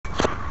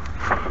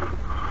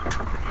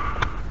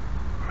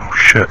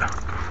shit.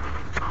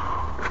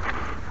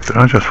 Did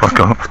I just fuck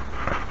up?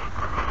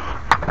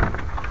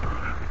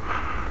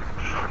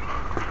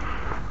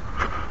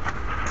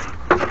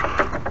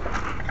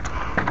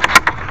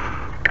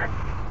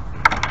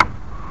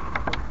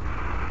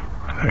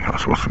 I think I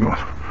was supposed to go.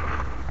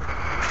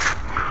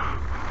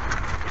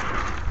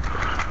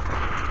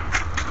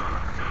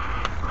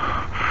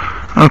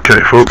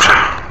 Okay, folks.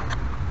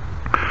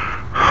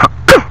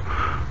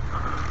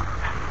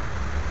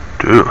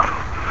 Dude.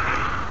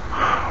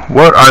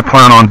 What I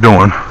plan on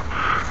doing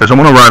is I'm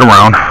going to ride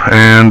around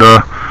and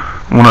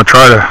I'm going to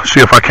try to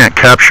see if I can't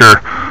capture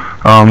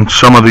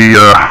some of the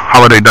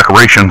holiday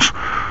decorations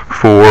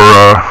for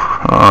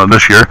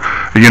this year.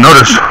 You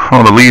notice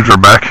all the leaves are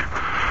back.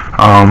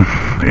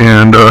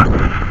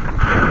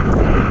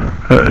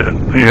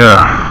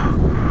 Yeah.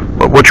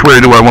 But which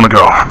way do I want to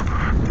go?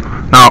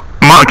 Now,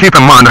 keep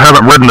in mind, I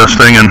haven't ridden this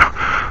thing in,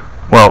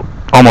 well,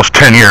 almost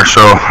 10 years,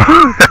 so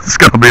it's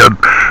going to be a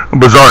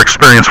bizarre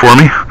experience for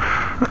me.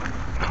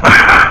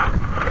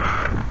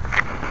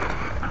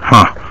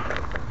 Huh.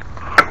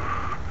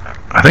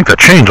 I think that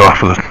chain's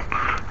off of it.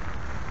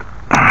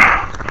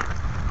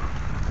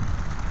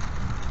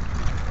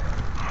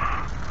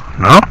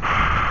 No?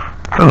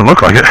 Doesn't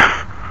look like it.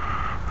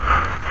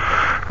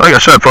 Like I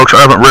said, folks,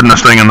 I haven't ridden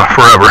this thing in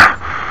forever.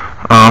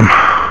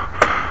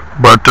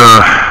 But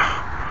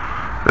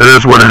it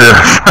is what it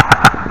is.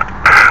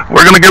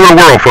 We're going to give it a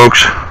whirl,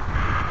 folks.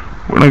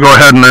 We're going to go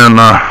ahead and then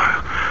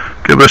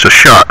give this a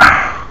shot.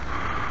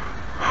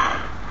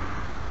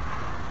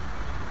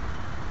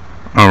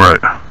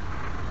 Alright.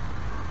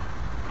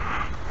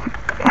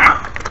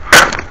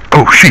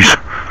 Oh, jeez.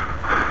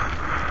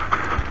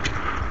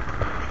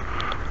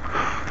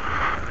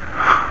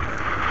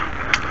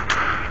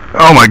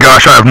 Oh my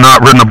gosh, I have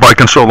not ridden a bike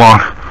in so long.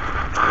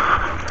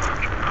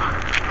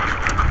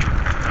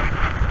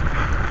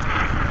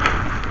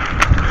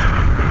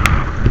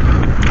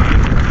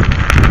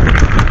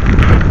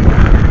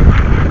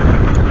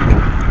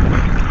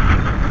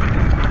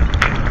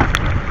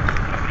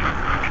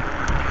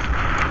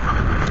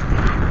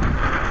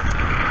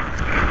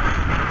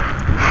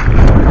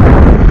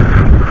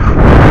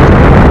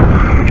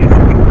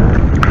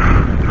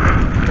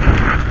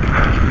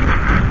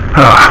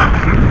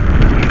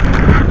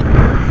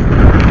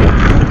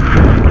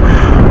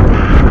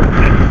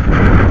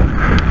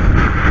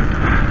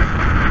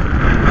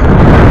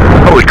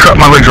 Holy crap,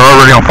 my legs are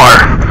already on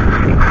fire.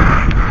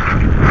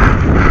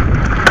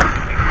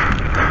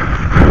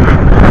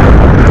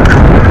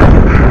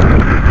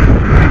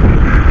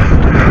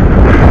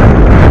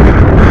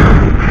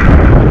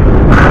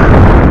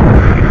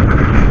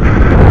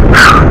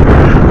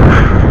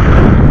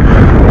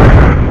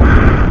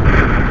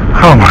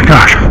 Oh my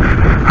gosh,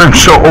 I'm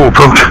so old,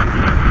 folks.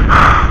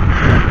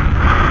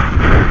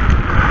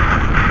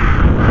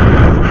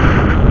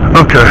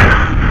 Okay.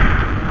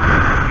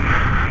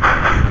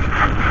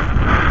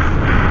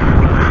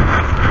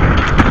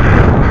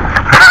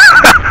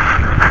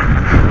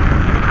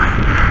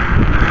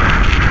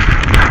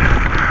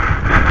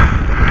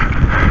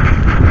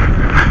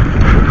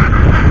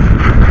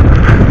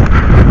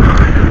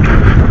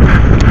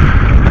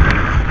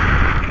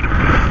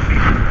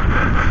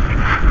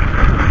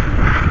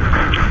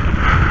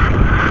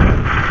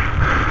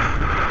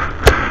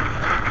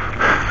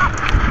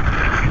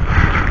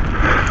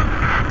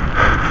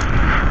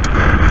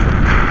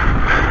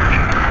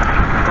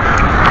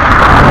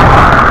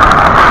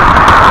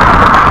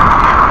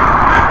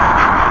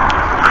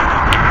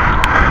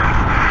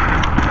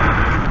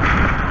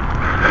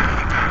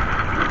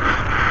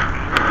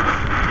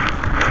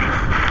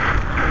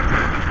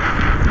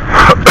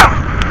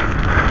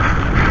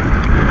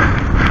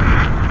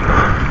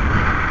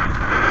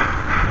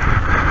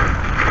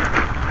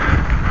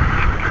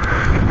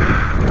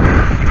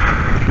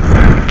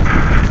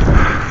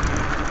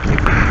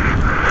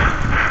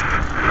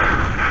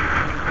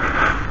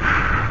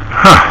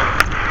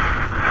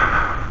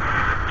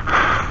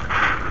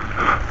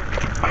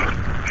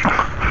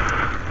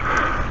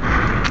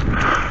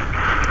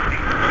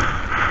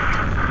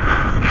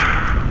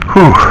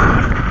 Whew.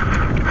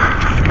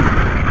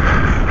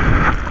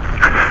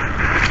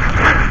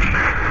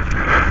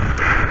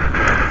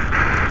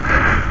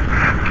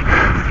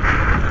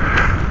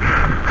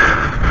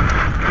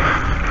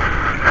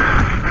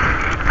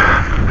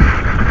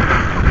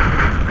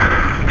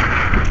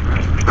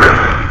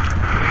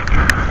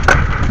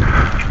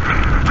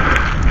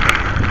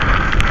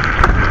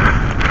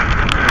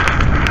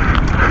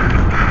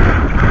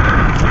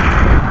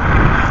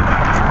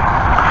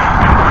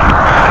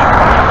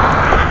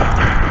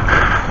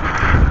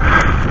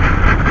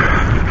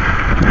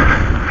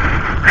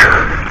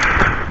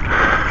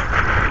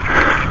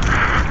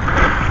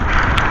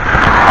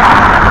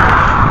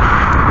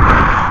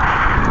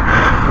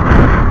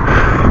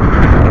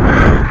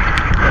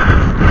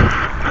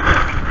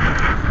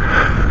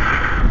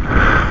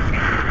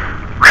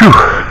 Phew.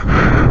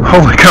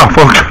 Holy cow,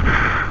 folks.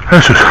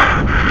 This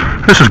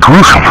is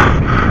gruesome.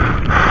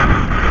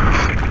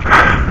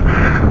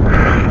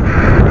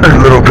 There's a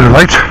little bit of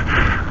lights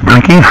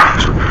blinking.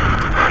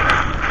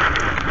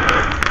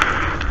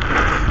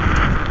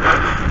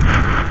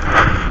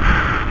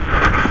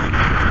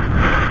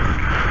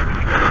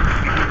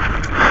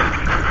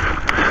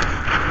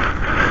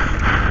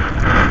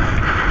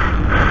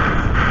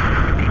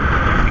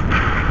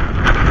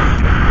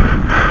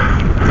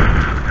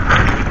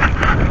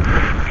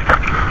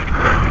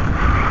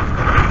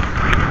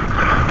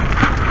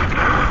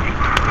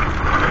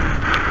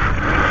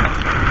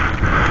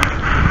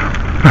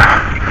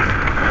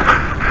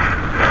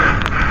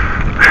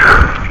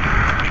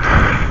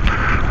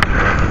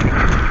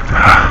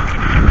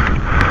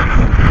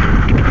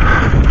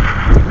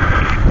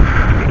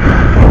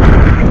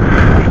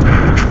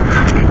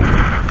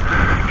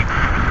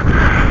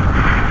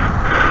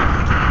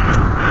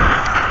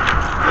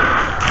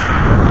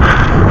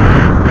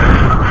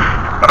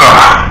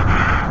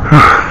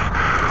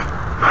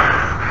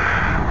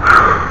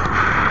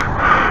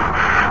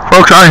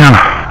 folks, I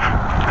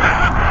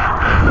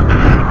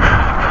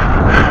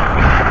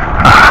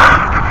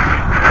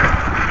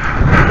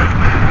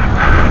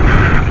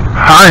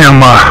am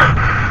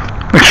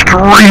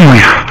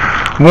extremely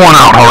worn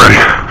out already.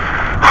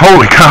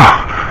 Holy cow.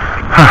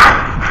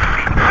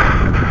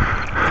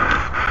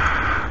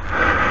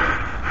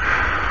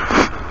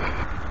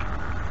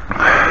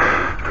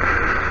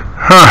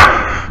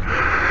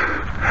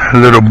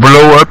 Little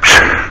blow-ups.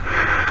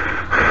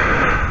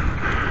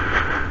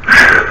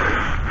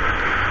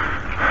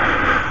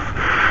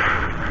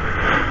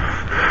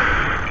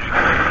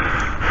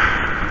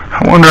 I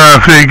wonder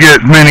if they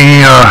get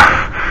many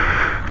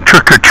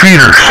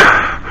trick-or-treaters.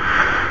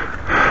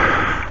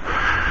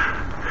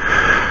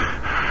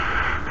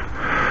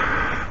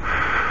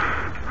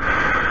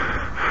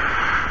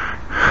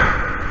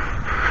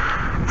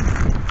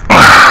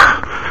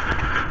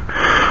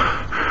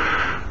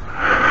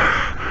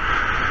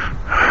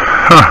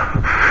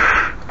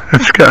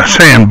 It's got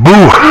saying boo.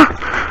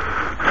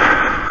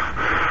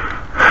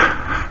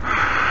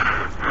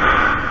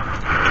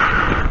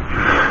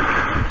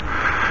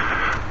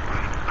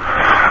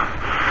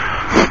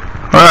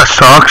 Well, that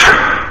sucks.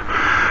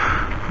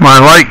 My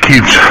light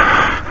keeps,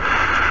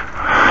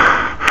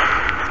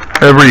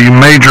 every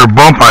major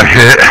bump I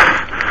hit,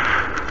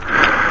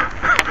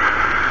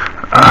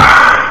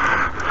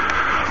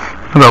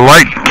 the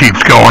light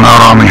keeps going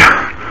out on me.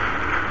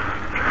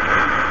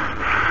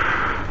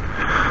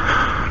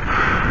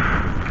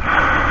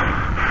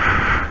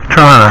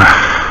 Trying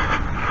to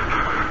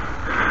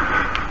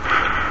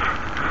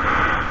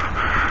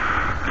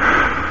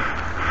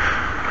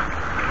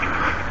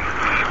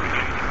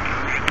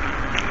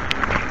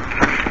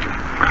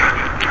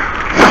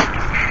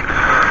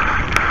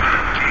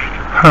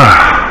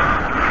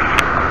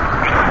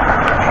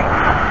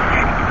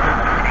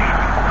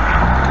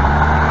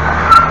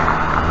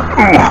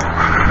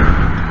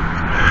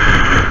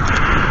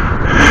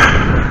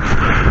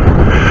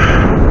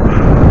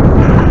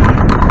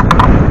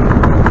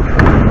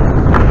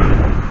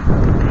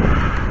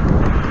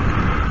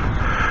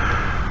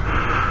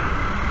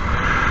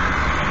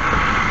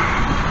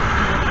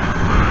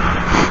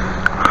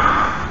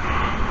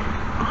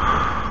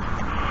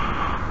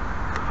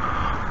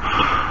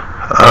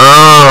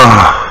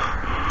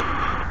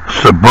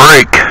it's a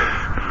break.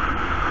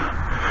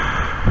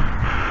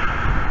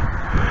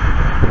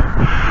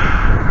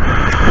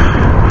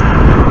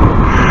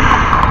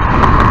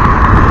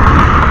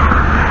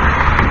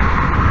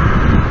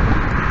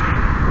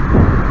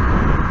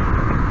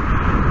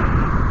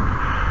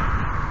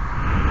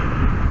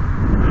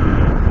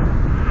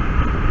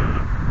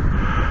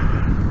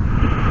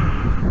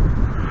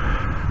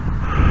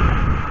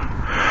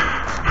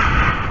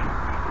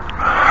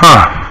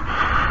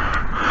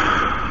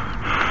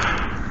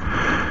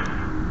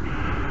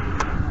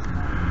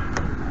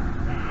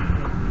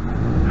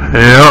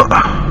 Yeah.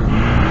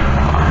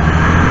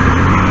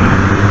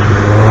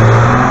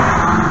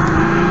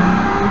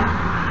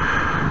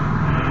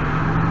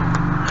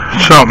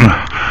 Something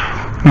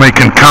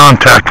making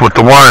contact with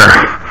the wire.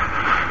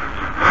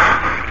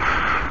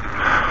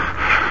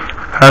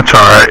 That's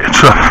alright.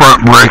 It's a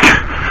front brake.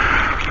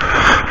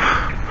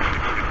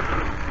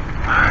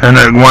 And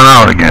it went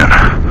out again.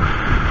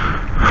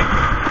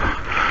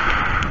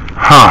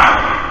 Huh.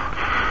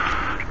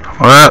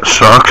 Well, that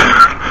sucks.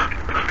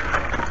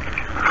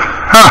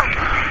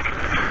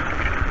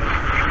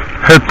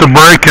 Hit the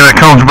brake and it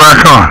comes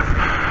back on.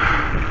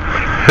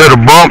 Hit a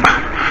bump,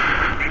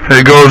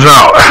 it goes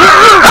out.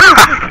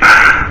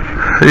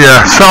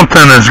 Yeah,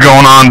 something is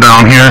going on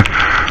down here.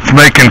 It's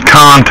making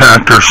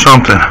contact or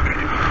something.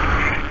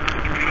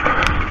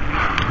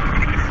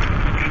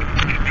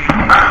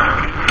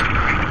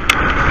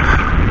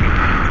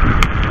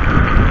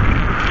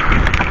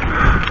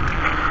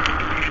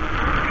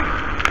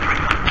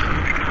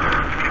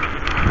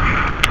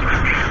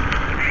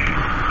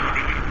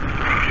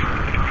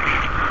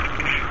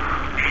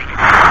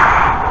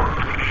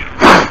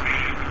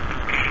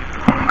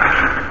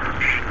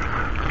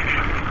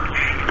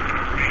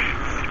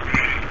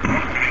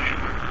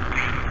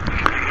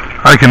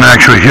 I can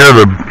actually hear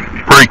the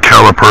brake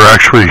caliper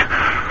actually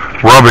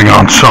rubbing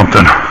on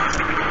something.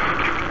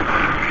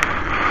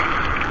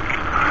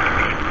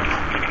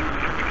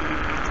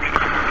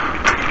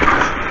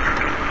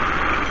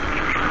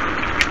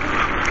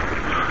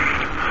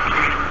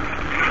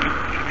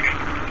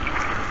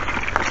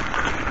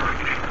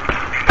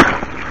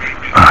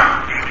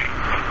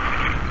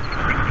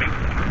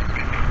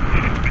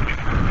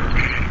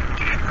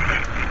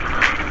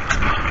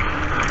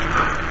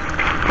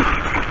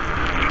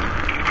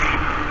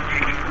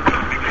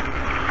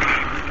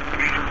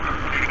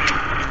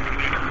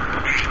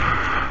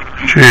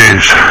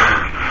 Jeez,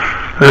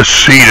 this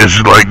seat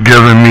is like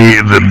giving me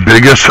the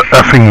biggest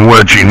effing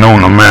wedgie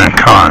known to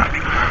mankind.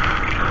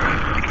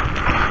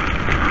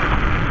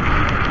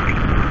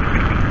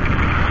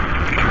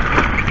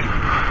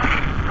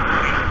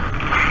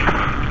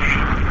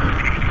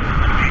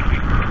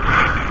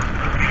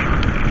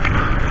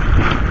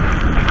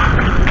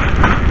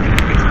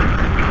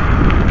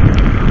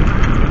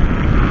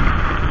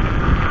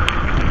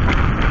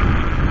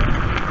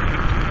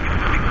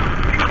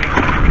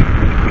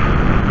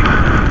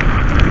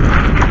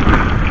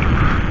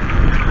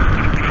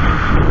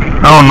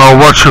 don't know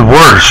what's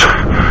worse.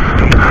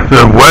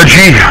 The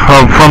wedgie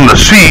from the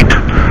seat.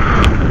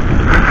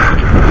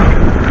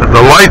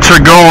 The lights are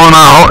going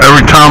out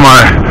every time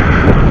I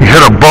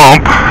hit a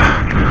bump.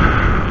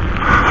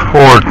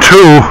 Or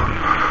two,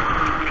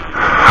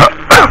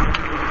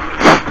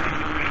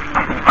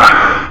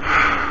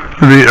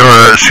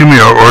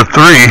 or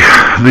three,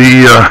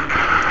 the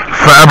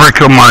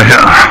fabric of my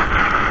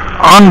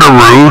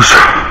underoos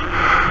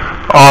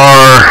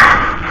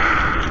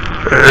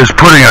is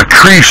putting a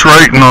crease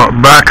right in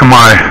the back of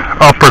my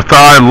upper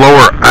thigh,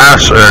 lower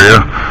ass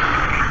area.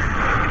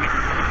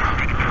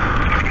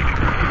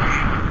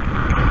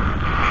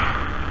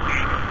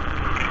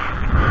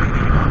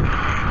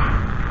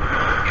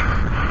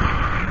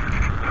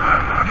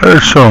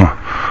 There's some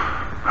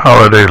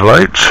holiday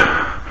lights.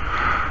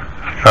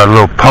 Got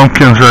little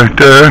pumpkins right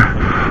there.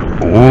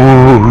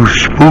 Ooh,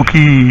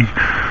 spooky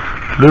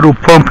little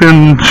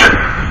pumpkins.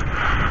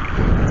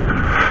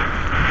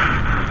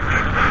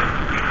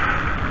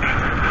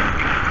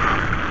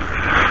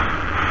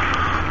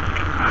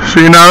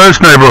 See, now this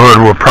neighborhood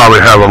will probably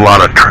have a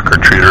lot of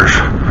trick-or-treaters.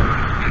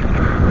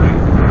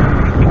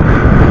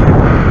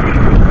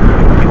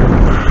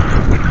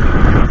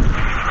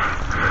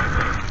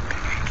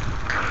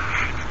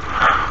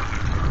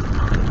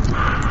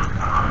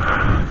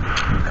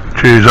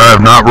 Jeez, I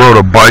have not rode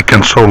a bike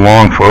in so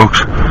long, folks.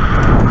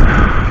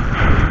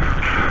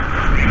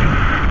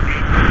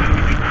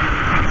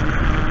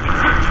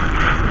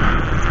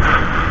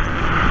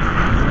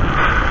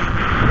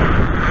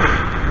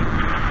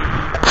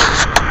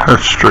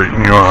 Let's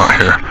straighten you out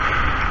here.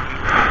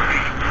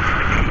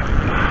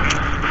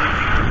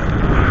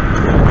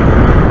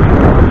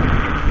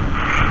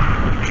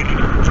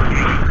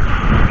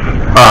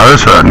 Ah,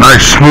 this is a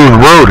nice smooth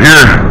road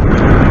here.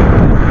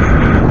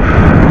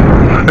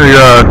 They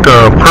got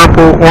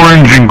purple,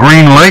 orange, and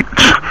green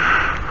lights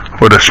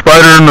with a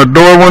spider in the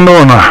door window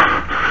and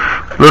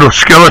a little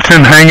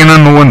skeleton hanging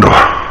in the window.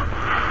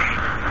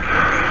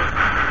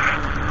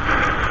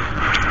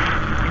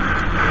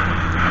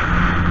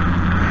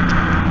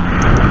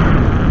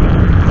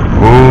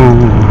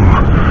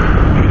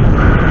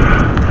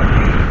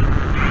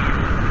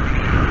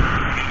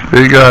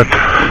 They got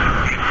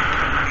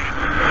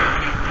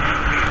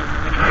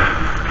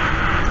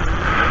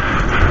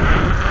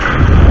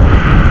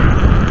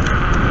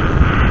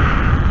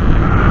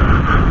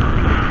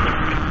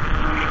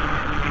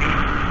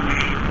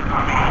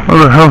where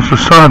the hell's the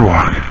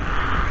sidewalk?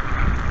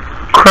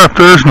 Crap,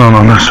 there is none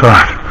on this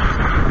side.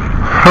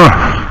 Huh.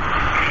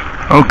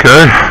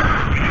 Okay.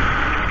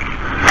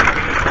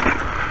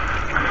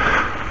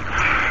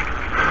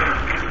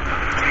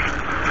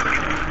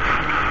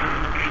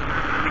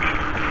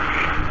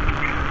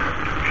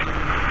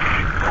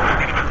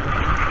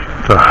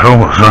 What the hell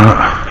was that?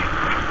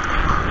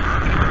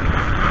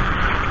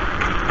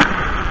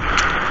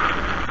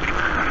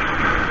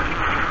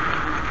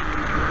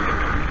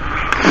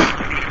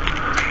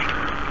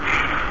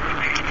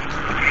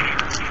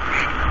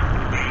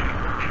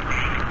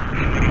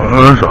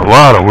 Well, there's a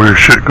lot of weird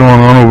shit going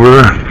on over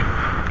there.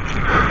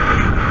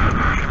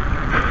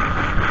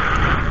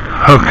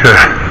 Okay.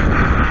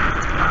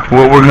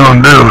 What we're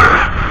gonna do,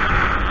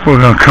 we're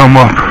gonna come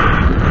up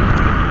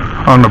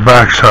on the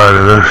back side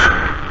of this.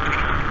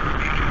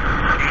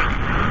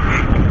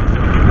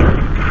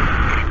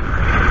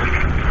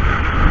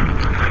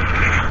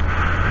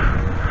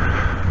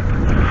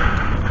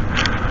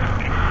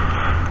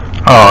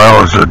 Oh, that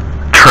was a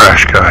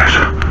trash, guys.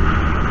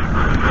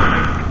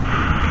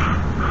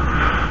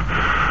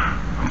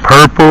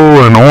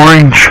 Purple and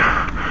orange.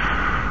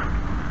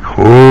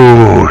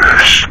 Ooh,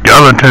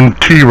 skeleton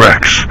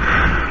T-Rex.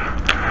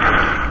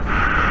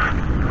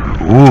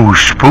 Ooh,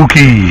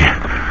 spooky.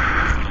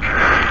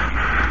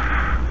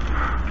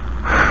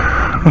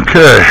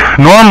 Okay,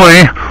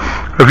 normally,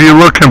 if you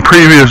look in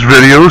previous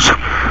videos,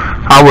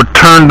 I would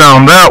turn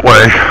down that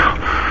way.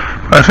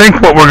 I think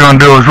what we're going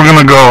to do is we're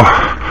going to go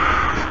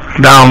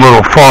down a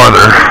little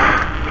farther.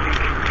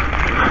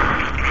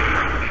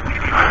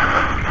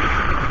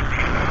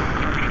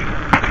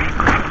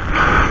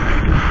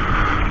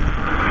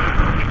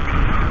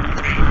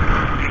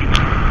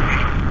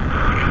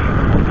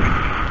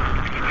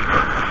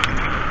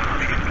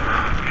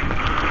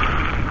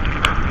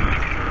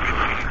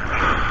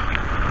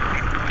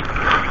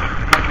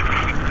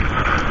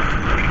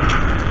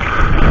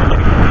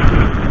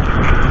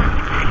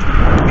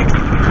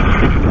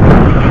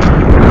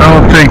 I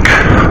don't think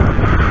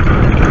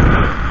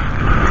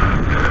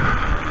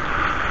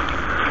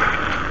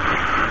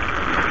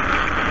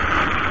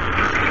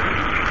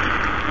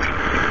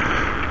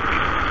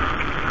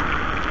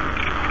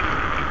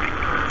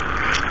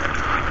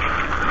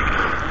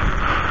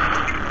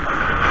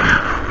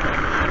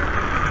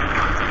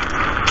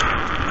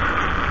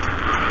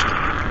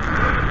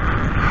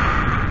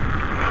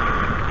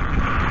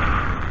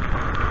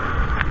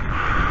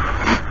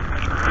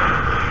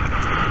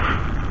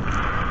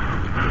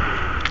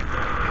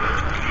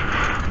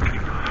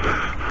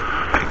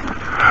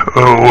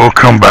we'll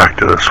come back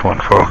to this one,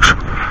 folks.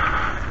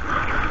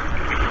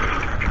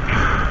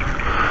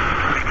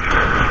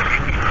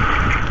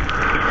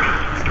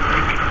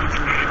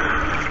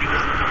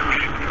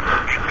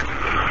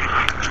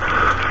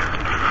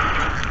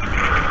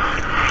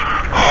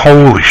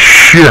 Holy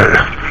shit.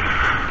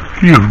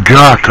 You've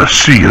got to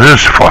see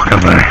this fucking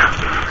thing.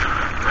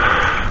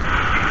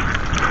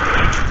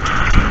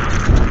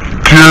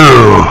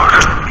 Dude.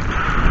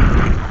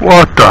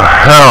 What the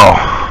hell?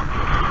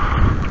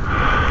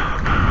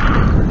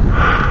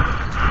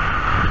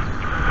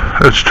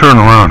 Let's turn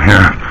around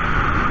here.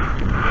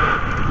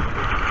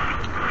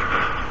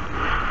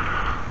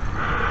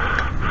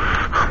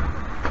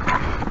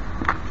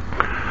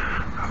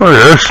 Look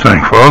at this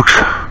thing, folks.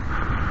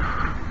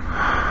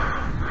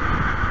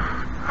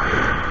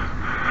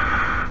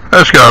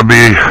 That's got to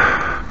be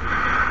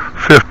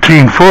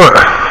 15 foot.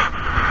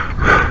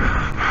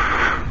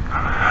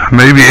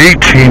 Maybe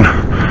 18.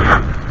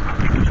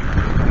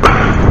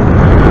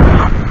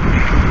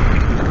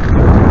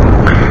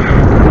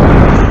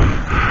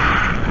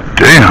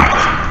 Damn.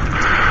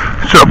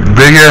 It's a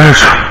big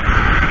ass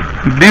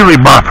dealy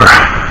bopper.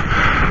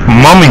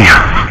 Mummy.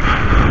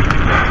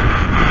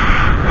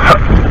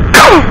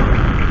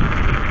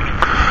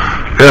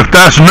 If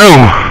that's new,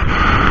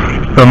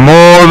 then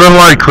more than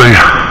likely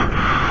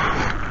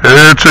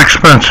it's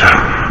expensive.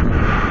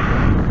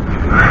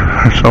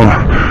 There's some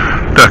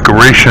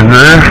decoration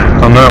there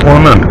on that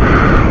one and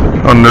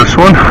on this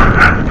one.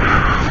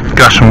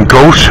 Got some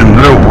ghosts and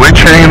little witch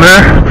hanging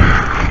there.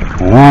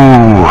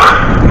 Ooh.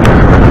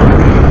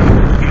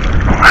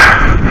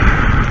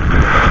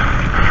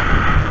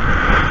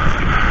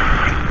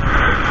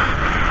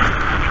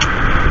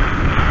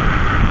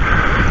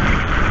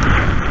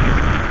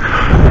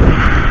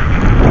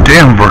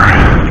 Denver.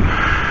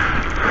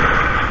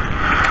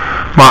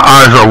 My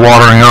eyes are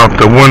watering up.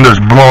 The wind is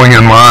blowing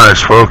in my eyes,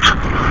 folks.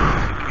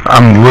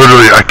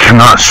 I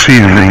cannot see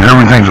anything.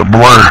 Everything's a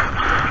blur.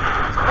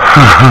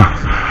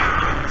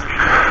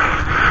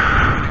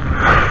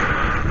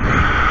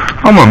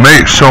 I'm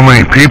amazed so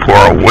many people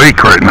are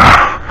awake right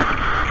now.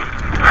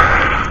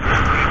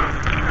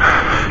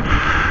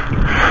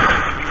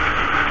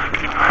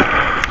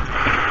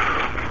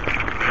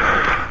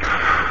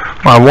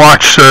 My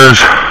watch says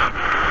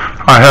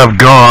I have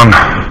gone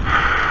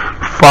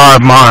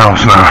 5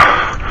 miles now.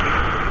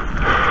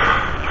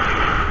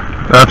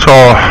 That's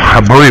all. I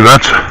believe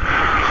it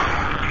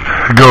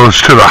goes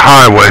to the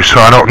highway,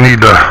 so I don't need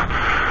to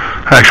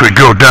actually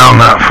go down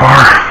that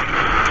far.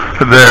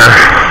 There.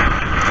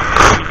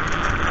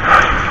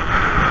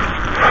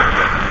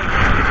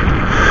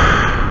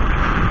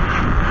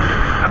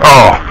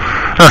 Oh,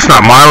 that's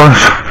not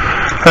mileage.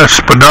 That's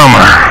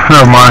speedometer.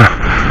 Never mind.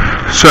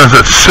 It says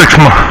it's 6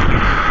 miles.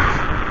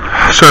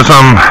 It says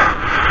I'm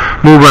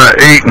moving at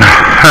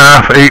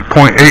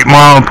 8.8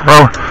 miles per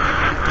hour.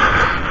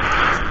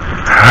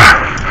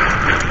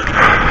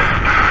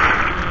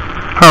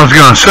 I was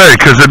gonna say,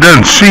 because it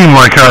didn't seem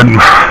like I'd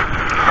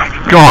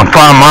gone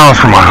 5 miles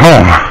from my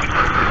home.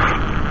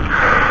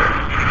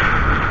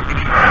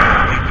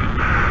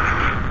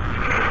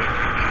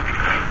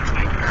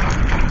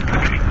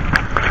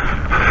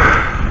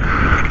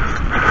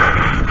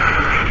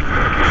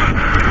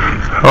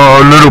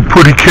 Oh, little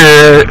putty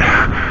cat.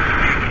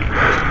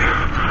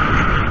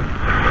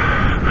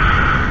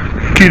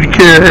 Kitty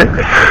cat.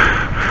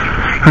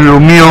 Little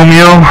meow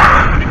meow.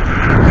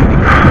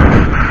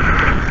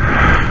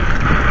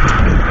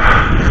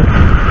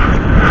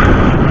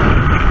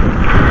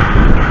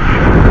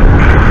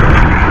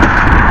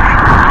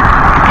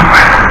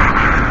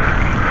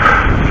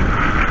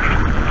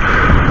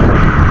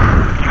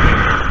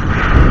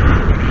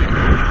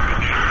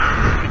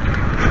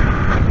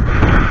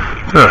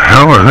 What the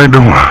hell are they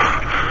doing?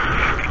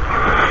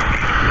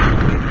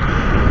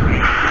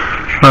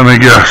 Let me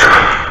guess.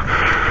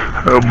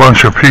 A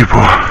bunch of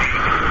people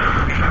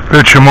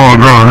bitching on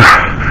the ground,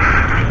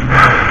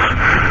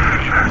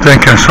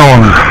 thinking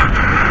someone's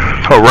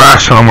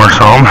harassing them or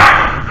something.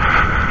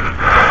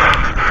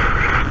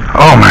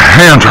 Oh, my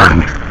hands are...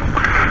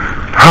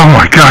 Oh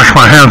my gosh,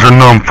 my hands are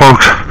numb,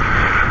 folks.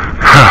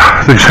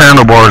 These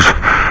handlebars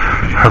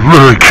are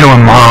literally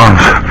killing my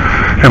arms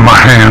and my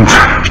hands.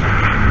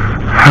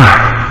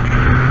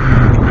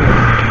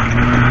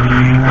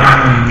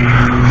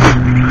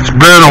 It's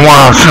been a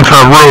while since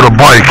I rode a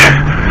bike.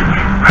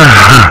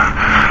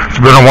 It's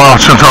been a while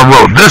since I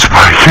rode this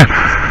bike.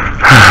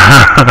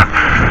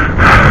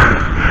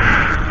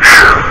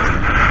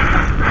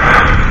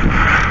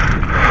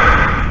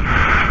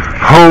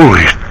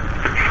 Holy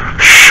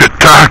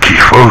shiitake,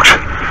 folks.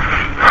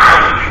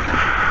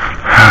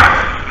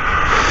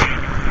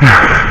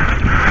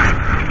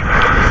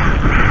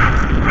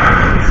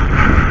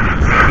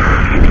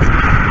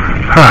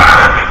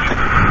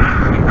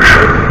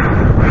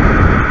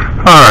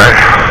 Alright,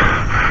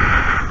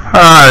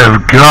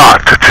 I've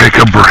got to take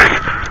a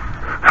break.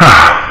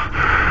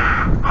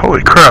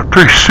 Holy crap,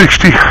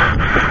 360.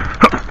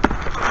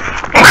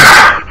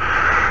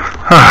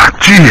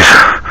 Jeez,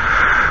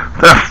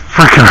 that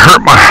freaking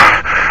hurt my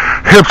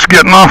hips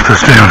getting off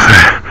this damn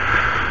thing.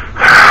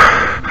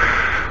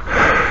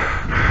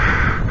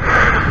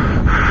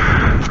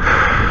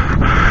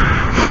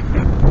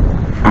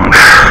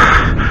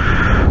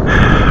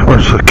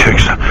 Where's the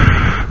kickstand?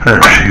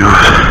 There she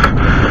goes.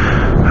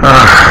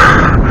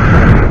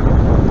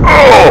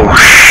 Oh!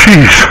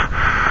 jeez.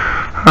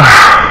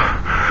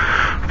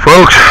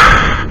 Folks,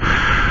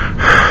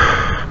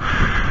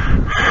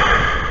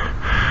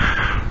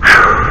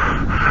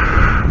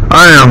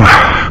 I am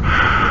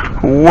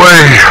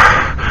way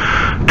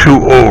too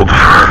old.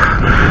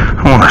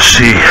 I want to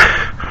see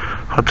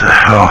what the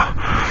hell.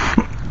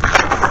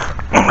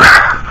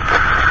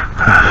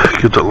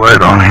 Get the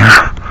light on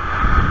here.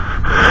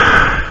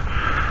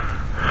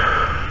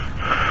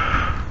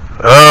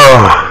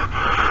 Oh,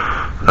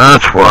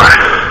 that's why.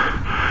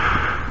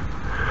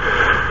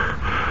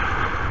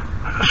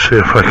 Let's see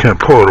if I can't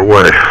pull it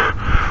away.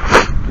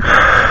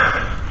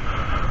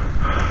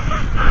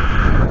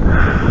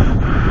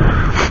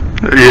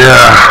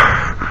 Yeah.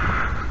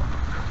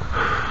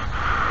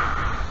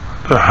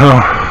 The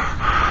hell?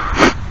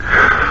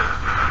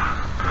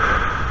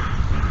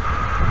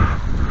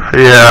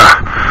 Yeah.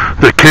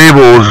 The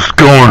cable is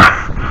going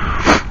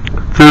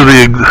through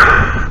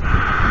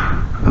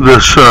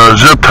this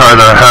zip tie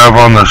that I have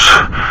on this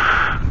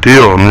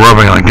deal and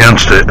rubbing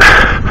against it.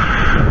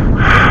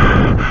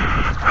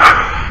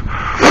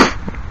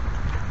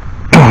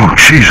 Oh,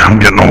 jeez, I'm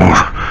getting old.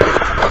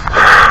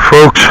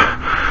 Folks,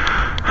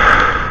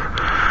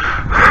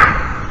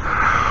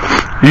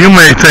 you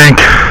may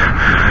think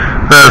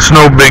that it's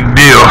no big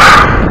deal,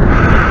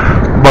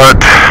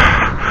 but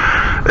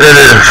it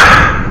is.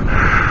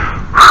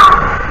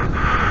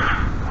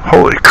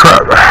 Holy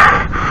crap,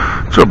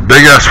 it's a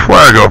big ass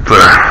flag up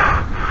there.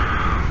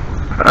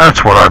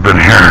 That's what I've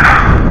been hearing.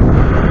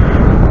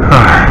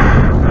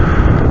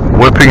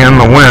 Whipping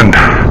in the wind.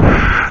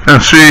 And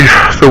see,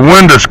 the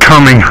wind is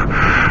coming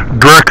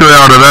directly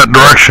out of that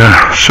direction.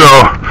 So,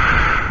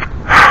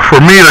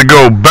 for me to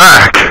go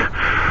back,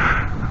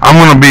 I'm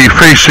going to be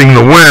facing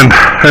the wind.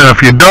 And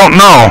if you don't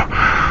know,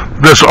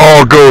 this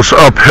all goes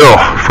uphill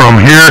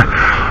from here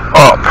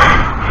up.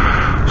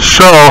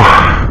 So,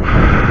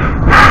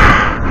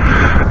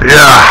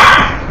 yeah,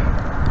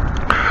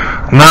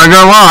 not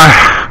gonna lie,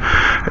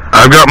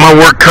 I've got my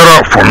work cut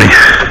out for me.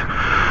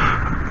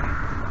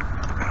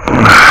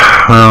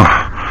 Well,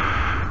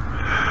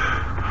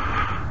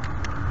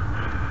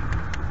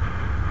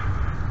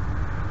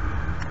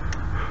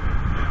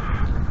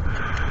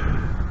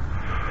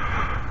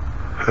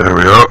 there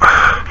we go.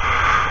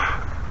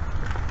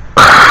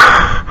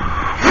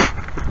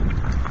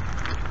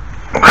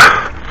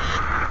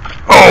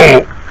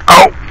 Oh,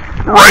 out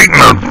right in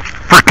the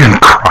freaking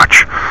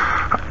crotch.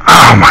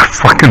 Oh, my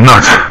fucking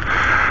nuts.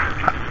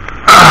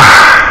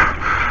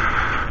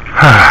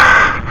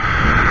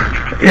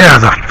 Yeah,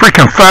 the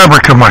freaking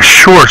fabric of my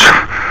shorts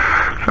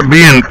are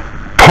being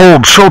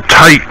pulled so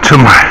tight to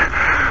my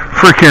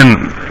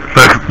freaking,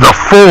 the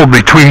fold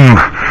between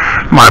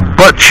my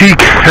butt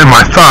cheek and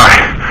my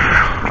thigh.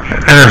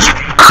 And it's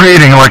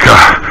creating like a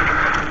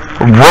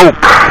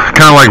rope,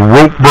 kind of like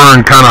rope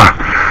burn kind of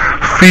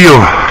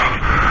feel.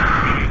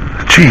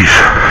 Jeez.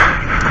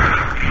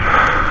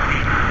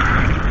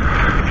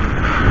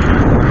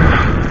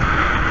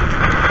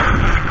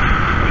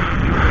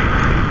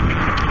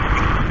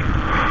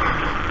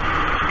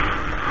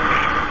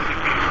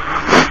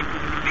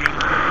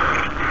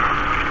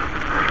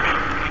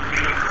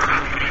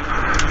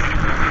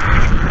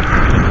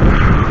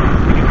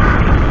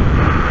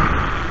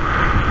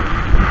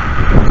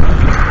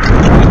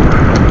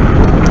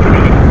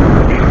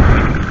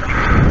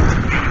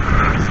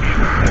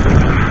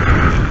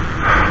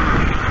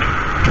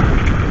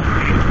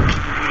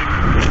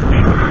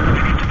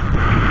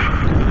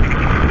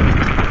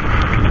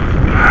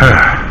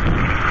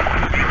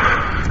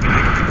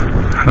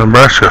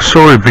 Nebraska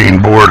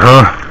soybean board,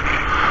 huh?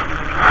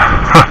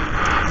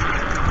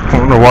 I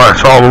wonder why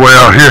it's all the way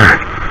out here.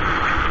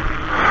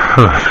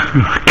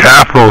 The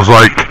capital's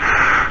like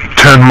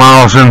 10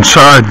 miles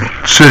inside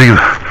city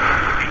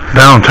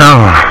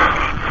downtown.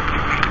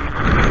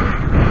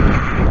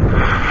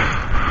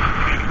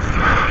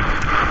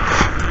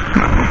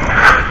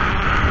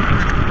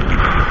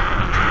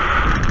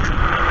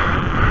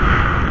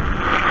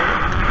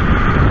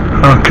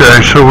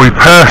 Okay, so we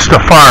passed the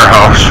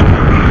firehouse.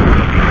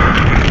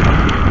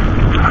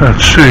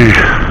 Let's see.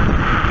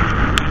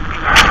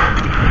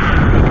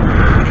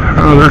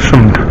 Oh, there's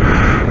some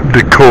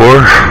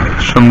decor,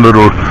 some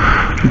little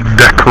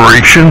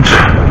decorations.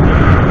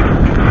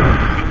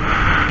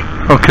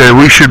 Okay,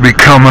 we should be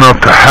coming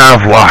up to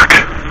Havelock.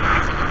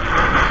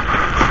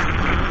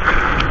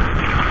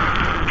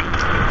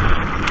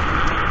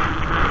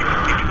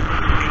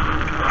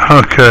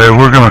 Okay,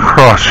 we're gonna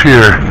cross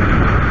here.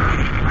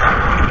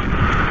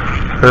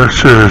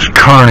 This is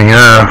Kearney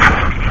Ave.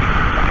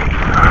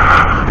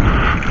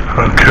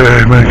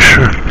 Okay, make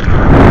sure.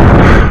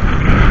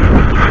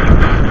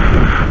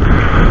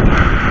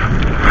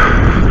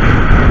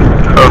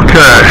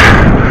 Okay,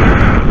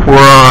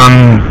 we're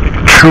on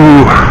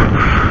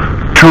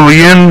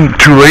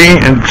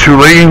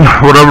Tulane,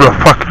 whatever the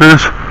fuck it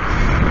is.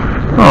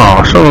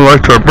 Oh, some of the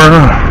lights are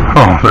burning.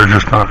 Oh, they're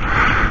just not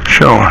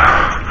showing.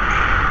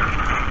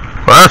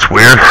 Well, that's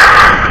weird.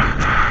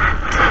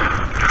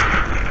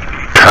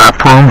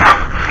 Tap room.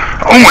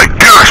 Oh my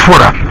gosh,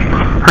 what a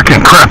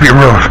freaking crappy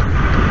road.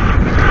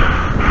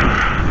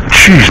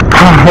 Jeez,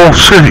 pothole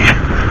city.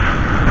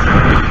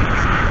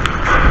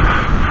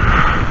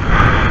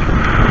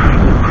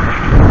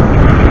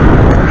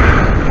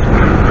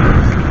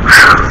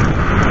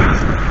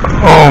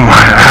 Oh,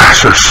 my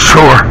ass is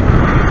sore.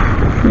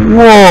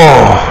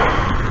 Whoa.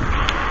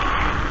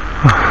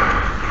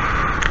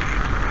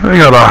 They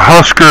got a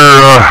Husker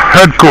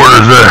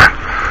headquarters there.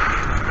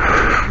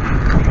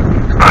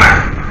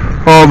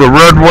 All the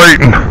red, white,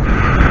 and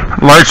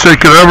lights they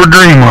could ever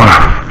dream of.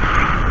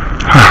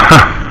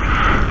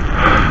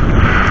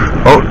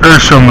 Oh,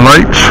 there's some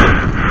lights.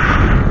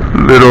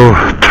 Little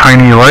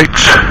tiny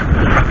lights.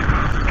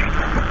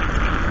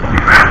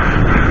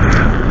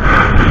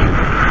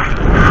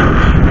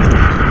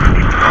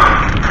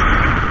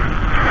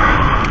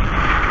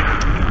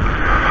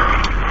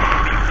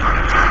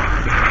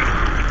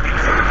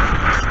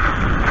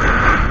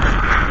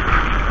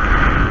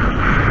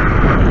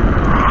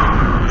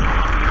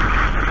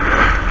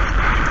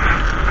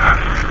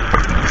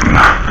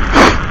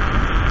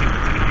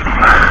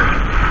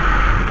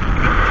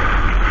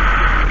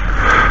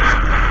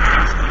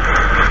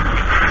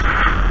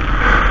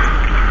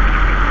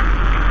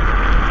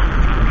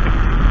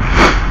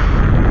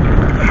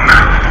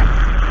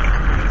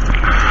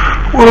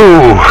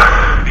 Whoa!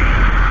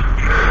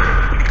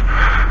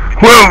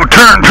 Whoa!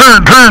 Turn!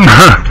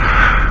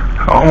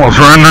 Almost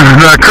ran into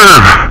that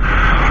curve.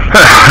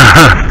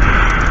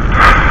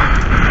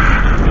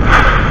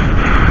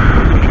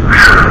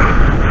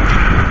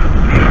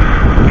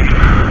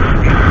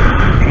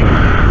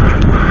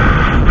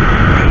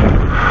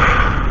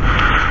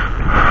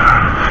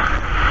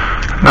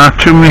 Not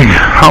too many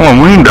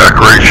Halloween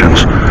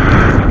decorations.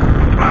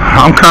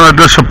 I'm kind of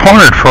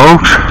disappointed,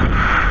 folks.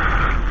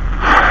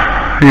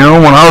 You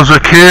know, when I was a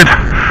kid,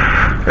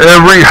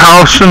 every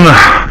house in the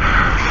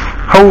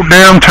whole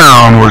damn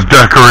town was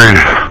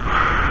decorated.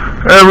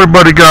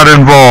 Everybody got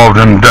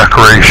involved in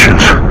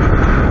decorations.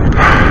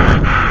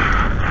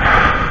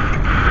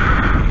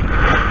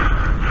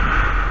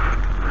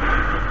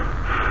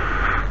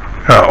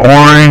 Got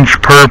orange,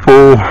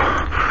 purple,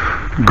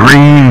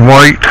 green,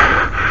 white,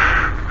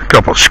 a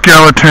couple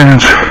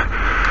skeletons,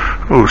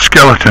 ooh,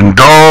 skeleton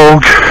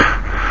dog.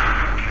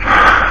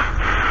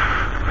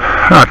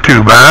 Not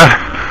too bad.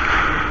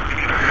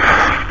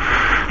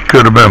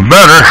 Could have been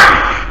better.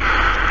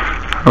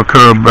 It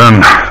could have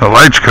been, the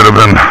lights could have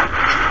been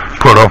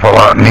put up a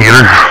lot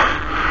neater.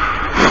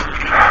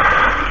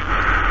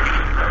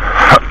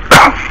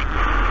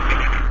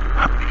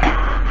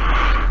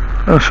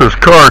 This is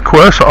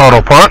CarQuest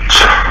Auto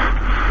Parts.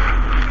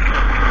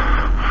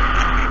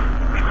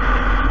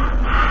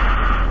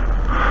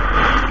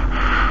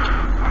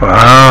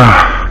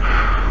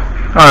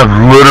 I've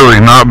literally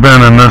not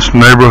been in this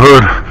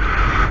neighborhood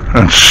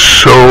in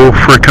so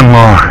freaking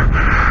long.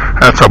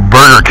 That's a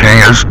Burger King.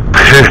 It's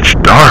pitch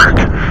dark.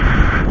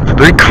 Did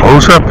they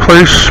close that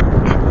place?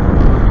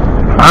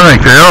 I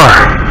think they are.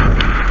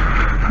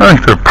 I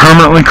think they're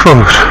permanently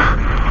closed.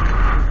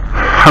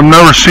 I've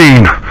never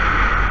seen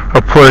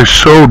a place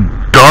so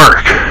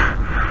dark.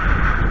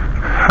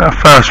 That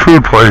fast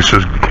food place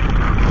is...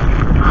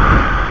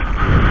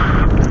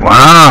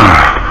 Wow.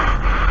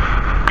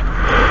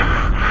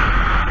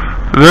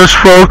 This,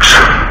 folks,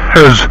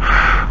 is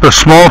the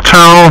small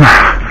town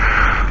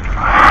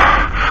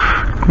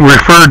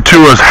referred to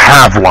as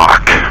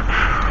Havelock.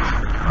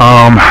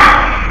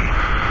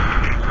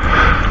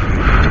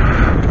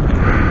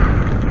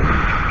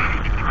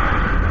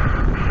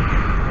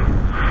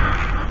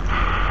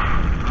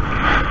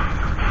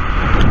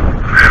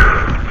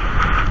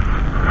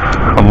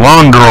 A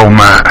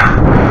laundromat.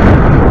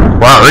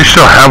 Wow, they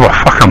still have a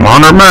fucking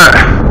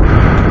laundromat?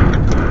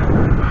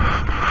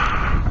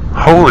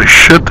 Holy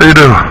shit, they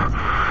do.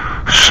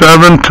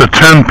 7 to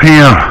 10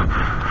 p.m.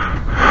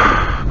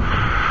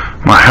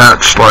 My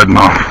hat's sliding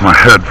off my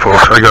head,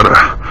 folks. I gotta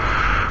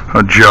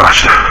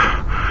adjust.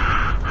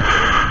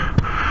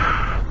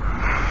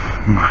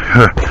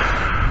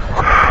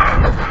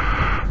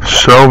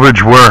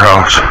 Salvage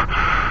warehouse.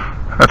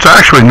 That's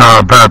actually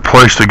not a bad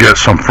place to get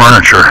some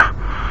furniture.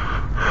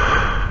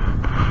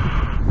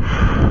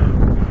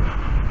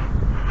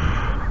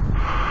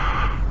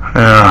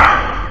 Yeah.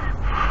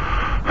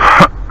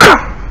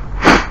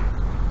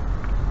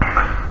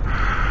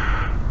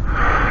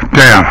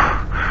 Damn.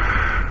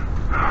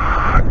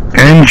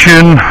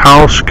 Engine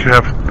house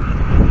cap.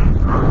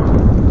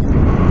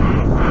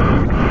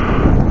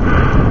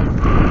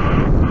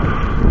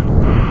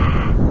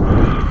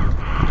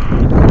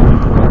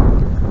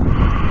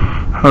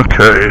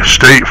 Okay,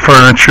 estate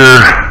furniture.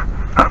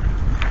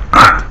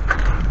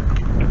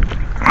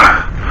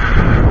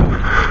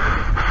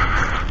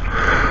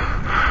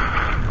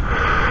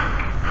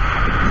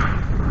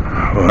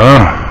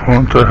 Well,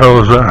 what the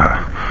hell is that?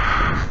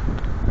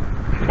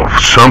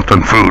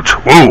 Something foods.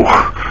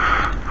 Whoa.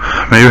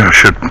 Maybe I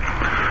should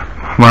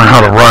learn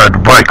how to ride the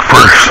bike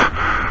first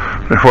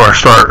before I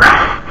start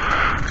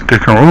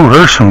digging. Oh,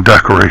 there's some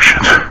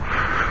decorations.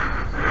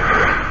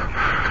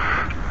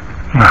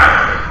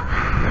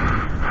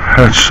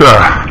 It's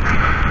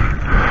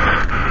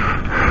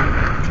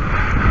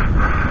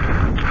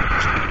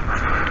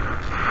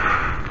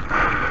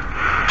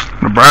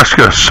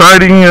Nebraska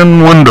siding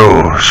and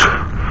windows.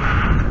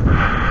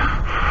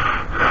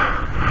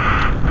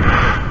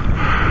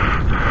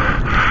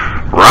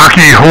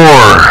 Rocky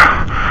Horror,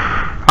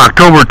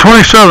 October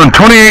 27,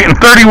 28, and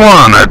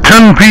 31 at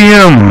 10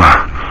 p.m.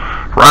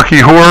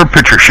 Rocky Horror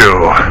Picture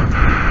Show.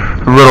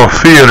 Little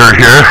theater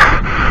here.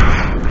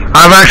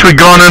 I've actually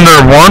gone in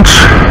there once,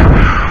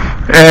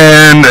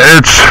 and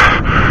it's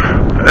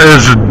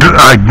as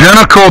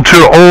identical to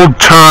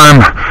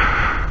old-time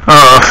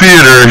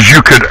theater as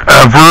you could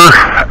ever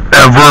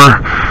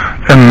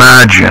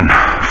imagine,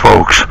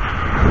 folks.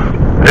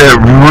 It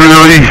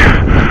really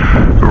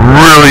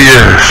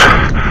is.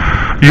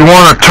 You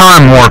want a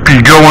time warp,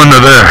 you go into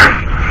there.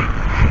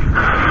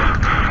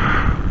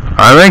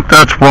 I think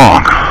that's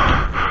wrong.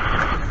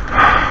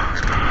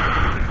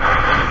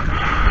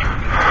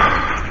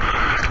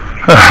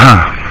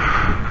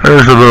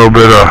 There's a little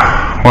bit of,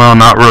 well,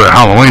 not really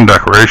Halloween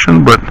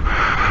decoration, but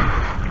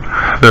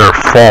they're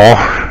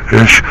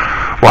fall-ish.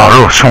 Wow,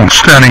 there was someone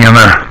standing in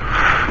there.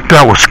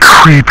 That was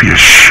creepy as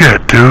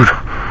shit, dude.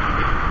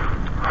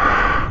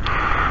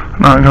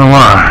 Not gonna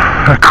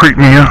lie, that creeped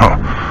me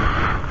out.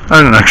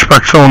 I didn't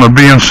expect someone to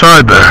be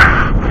inside there.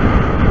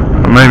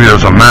 Maybe it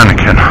was a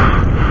mannequin.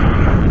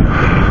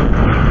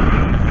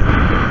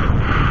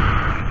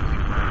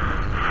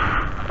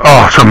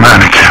 Oh, it's a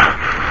mannequin.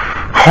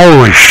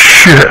 Holy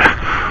shit.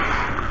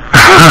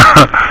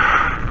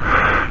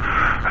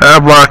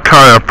 Havelock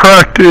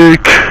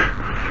Chiropractic.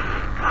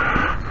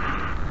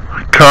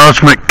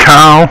 Cosmic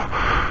Cow.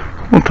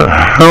 What the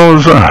hell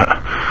is that?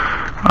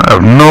 I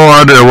have no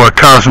idea what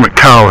Cosmic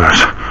Cow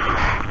is.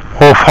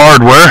 Wolf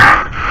Hardware.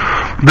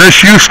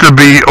 This used to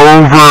be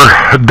over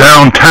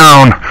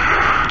downtown,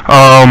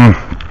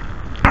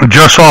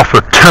 just off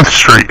of 10th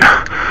Street.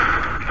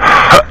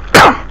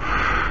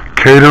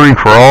 Catering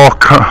for all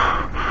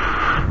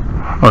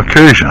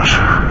occasions.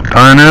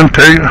 Dine in,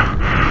 take.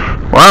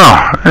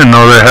 Wow, I didn't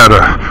know they had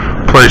a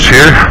place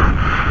here.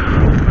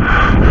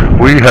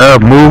 We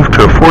have moved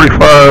to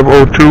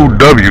 4502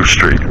 W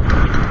Street.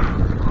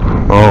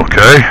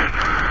 Okay.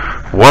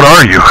 What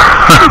are you?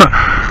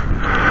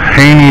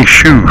 Haney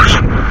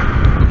Shoes.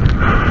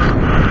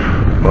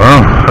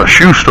 Well, a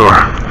shoe store.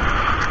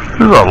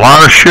 There's a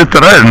lot of shit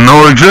that I didn't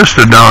know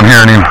existed down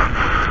here anymore.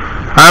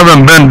 I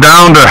haven't been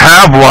down to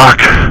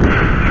Havelock.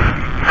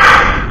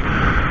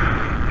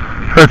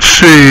 Let's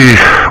see,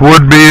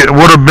 would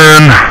have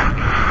been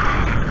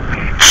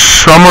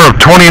summer of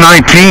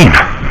 2019.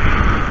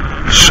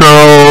 So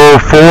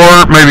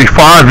 4, maybe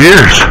 5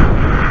 years.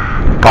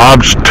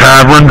 Bob's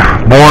Tavern,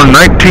 born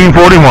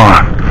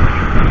 1941.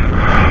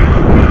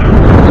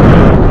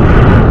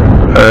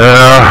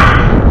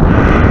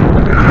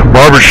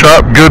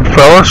 Barbershop,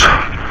 Goodfellas.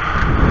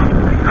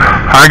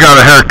 I got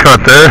a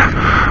haircut there.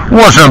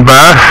 Wasn't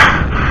bad.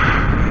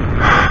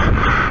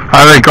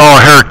 I think all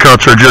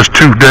haircuts are just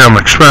too damn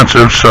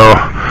expensive, so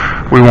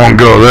we won't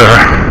go there.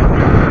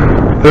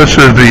 This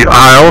is the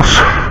aisles.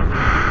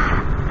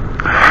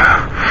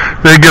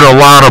 They get a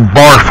lot of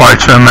bar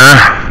fights in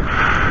there.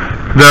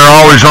 They're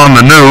always on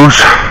the news.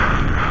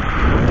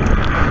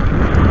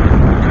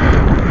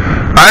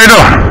 How you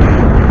doing?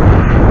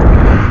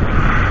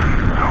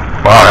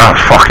 Wow, that was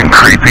fucking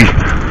creepy.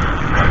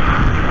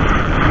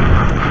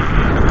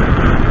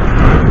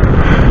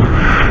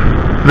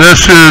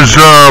 This is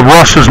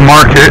Russ's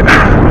Market.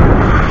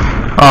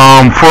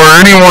 For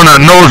anyone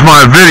that knows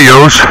my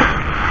videos,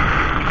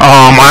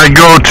 I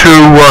go to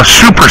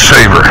Super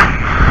Saver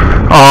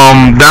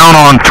down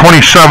on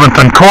 27th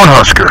and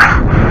Cornhusker.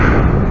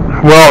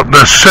 Well, what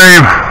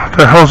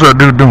the hell's that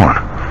dude doing?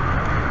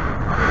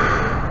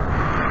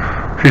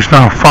 He's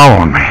now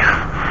following me.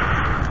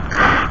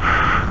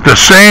 The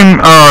same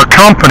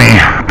company,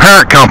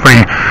 parent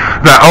company,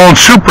 that owns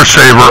Super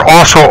Saver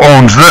also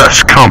owns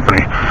this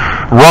company,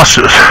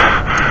 Russ's.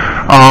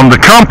 The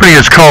company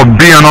is called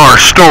B&R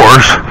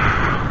Stores.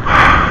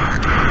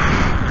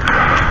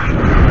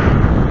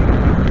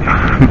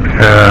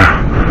 Yeah,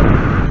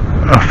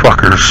 that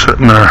fucker's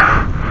sitting there.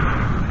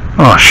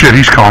 Oh shit,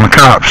 he's calling the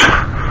cops.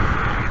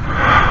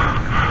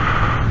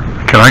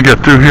 Can I get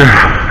through here?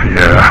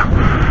 Yeah.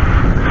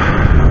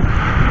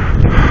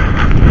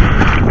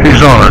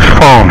 He's on his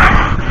phone.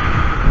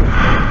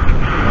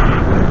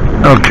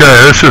 Okay,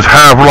 this is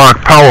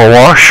Havelock Power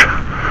Wash.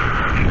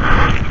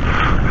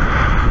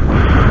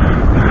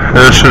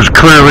 This is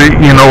clearly,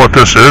 you know what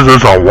this is. This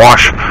is a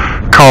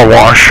car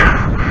wash.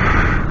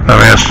 I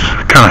mean, it's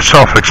kind of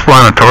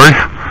self-explanatory.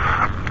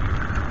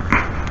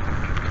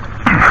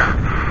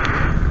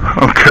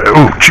 Okay,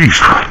 oh, jeez.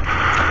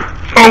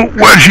 Oh,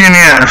 wedgie in the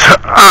ass.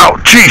 Oh,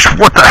 jeez,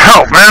 what the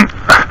hell, man?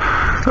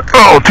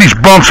 Oh, these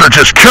bumps are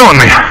just killing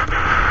me.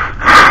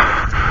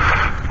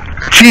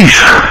 Jeez.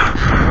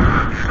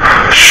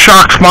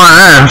 Shocks my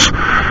ass.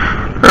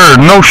 There are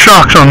no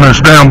shocks on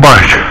this damn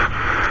bike.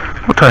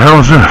 What the hell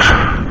is this?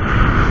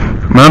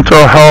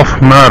 Mental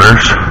Health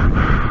Matters.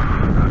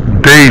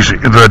 Daisy.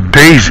 The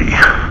Daisy.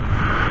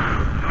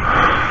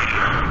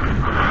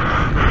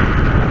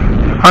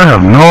 I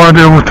have no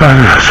idea what that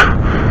is.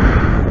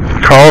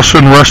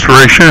 Carlson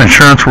Restoration,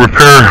 Insurance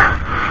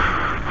Repair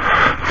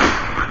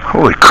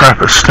Holy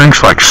crap, it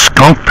stinks like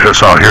skunk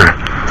piss out here.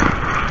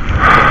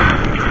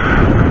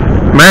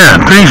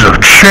 Man, things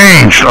have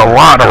changed a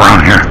lot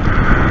around here.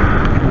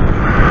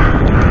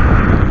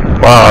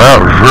 Wow, that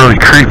was really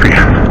creepy.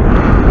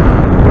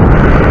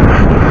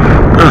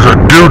 There's a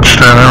dude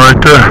standing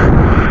right there.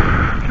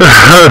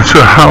 That's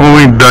a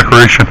Halloween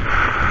decoration.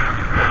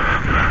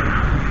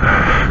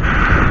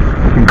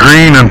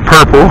 Green and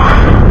purple.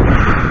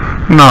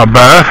 Not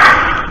bad.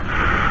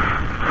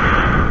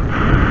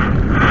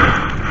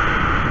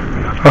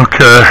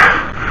 Okay.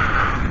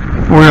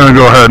 We're going to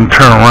go ahead and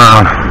turn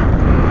around.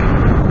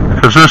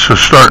 Because this is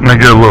starting to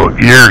get a little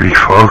eerie,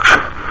 folks.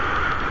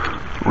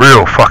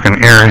 Real fucking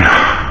eerie.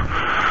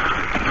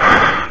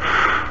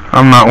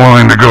 I'm not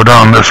willing to go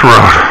down this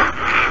road.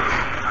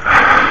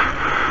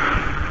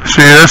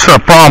 See, that's the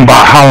problem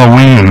about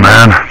Halloween,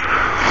 man.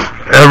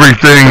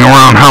 Everything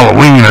around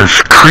Halloween is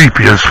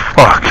creepy as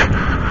fuck.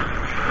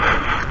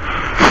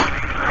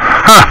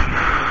 Huh.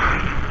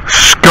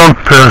 Skunk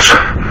piss.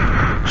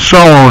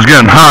 Someone was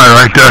getting high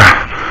right there.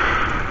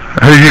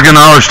 You can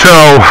always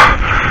tell,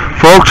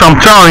 folks, I'm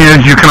telling you,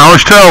 you can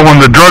always tell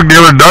when the drug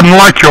dealer doesn't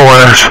like your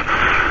ass.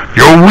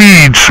 Your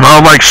weed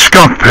smells like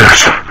skunk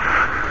piss.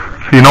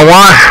 You know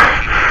why?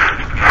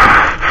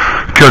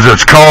 Because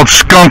it's called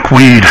skunk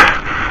weed.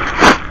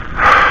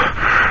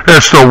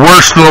 It's the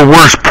worst of the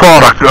worst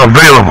product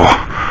available.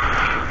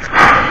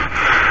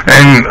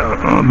 And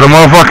the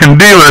motherfucking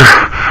dealer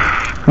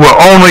will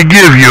only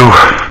give you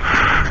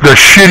the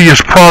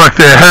shittiest product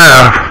they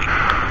have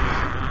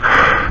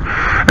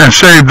and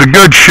save the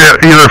good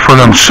shit either for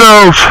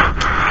themselves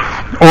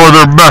or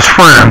their best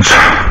friends.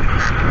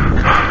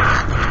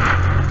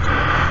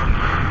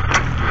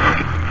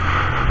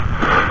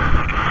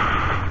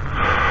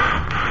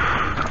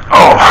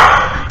 Oh,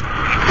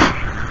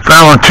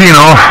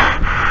 Valentino.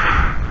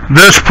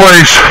 This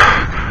place,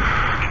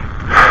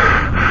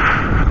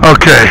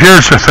 okay,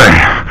 here's the thing.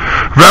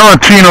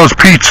 Valentino's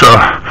Pizza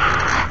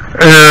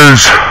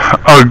is,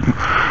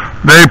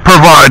 they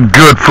provide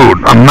good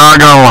food. I'm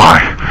not gonna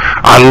lie.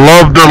 I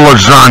love their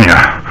lasagna.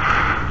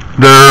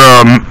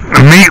 Their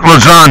meat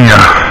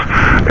lasagna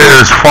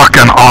is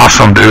fucking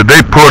awesome, dude.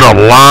 They put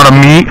a lot of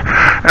meat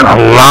and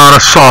a lot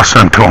of sauce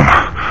into them.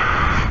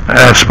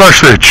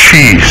 Especially the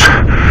cheese.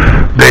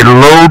 They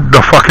load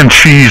the fucking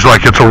cheese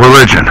like it's a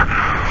religion.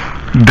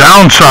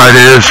 Downside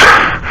is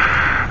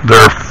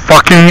they're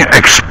fucking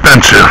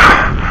expensive,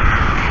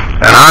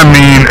 and I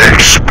mean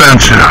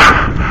expensive.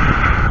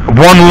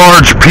 One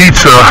large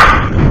pizza,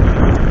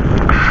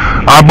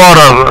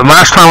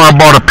 last time I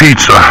bought a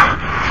pizza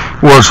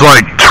was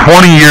like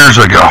 20 years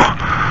ago,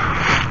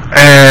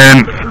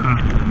 and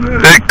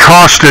it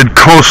costed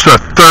close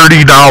to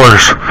 $30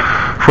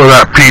 for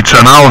that pizza,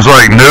 and I was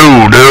like,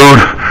 no,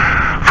 dude,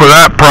 for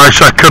that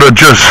price I could have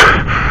just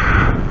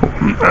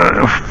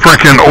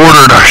freaking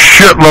ordered a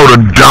shitload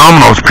of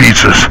Domino's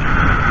pizzas.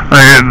 I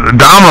mean,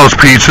 Domino's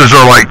pizzas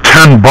are like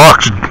 $10.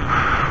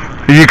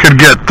 You could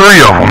get 3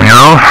 of them, you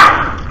know?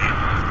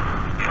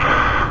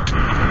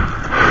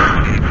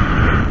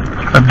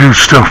 That dude's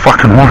still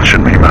fucking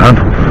watching me,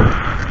 man.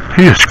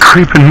 He is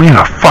creeping me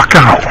the fuck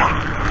out.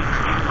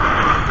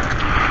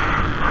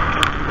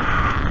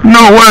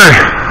 No way!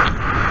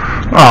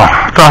 Oh,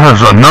 I thought there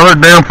was another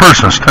damn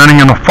person standing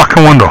in the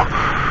fucking window.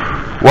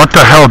 What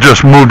the hell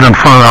just moved in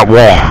front of that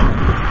wall?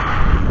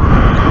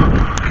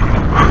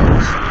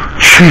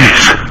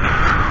 Jeez.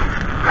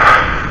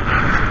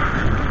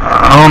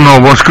 I don't know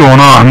what's going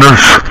on.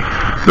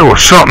 There was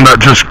something that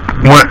just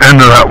went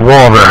into that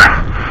wall there.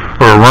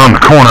 Or around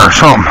the corner or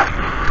something.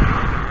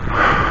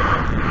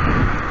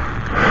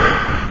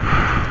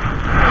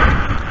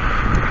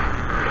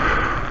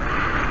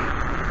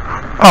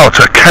 Oh, it's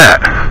a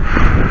cat.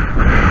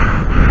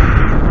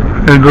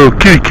 There you go,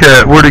 kitty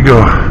cat. Where'd he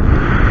go?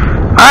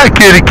 Hi,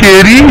 kitty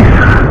kitty.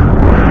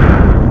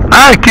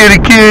 Hi, kitty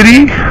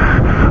kitty.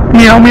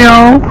 Meow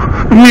meow.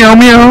 Meow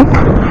meow.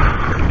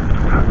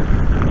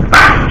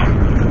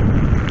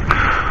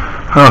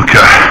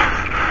 Okay.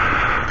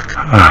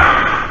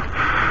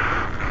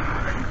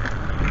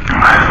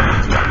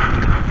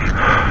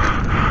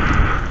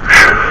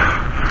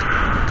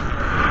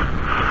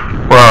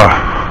 Wow.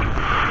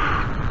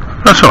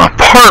 That's an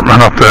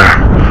apartment up there.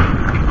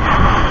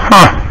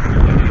 Huh.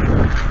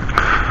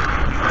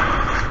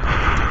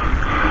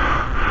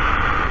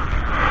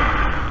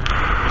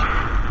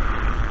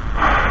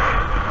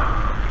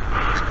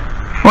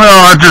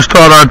 Well, I just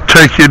thought I'd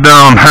take you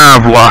down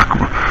Havelock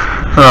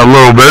a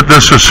little bit.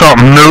 This is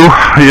something new.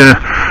 You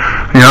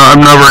know,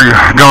 I've never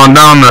gone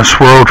down this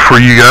road for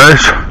you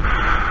guys.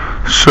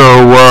 So,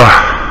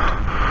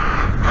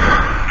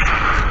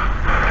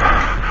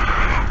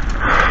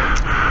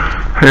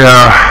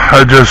 yeah,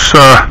 I just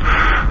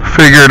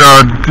figured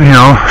I'd, you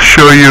know,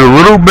 show you a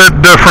little bit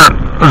different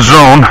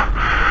zone.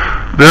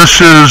 This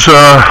is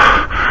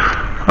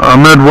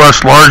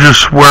Midwest's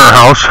largest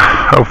warehouse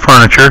of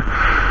furniture.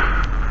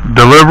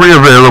 Delivery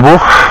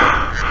available.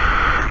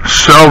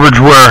 Salvage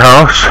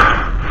warehouse.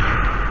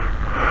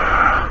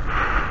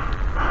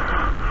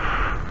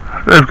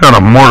 They've got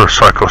a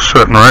motorcycle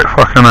sitting right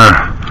fucking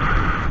there.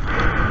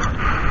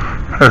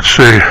 Let's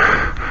see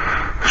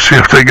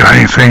if they got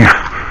anything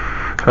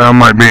that I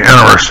might be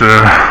interested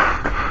in.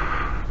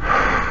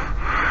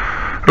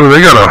 Oh,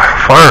 they got a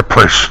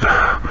fireplace,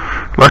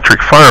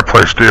 electric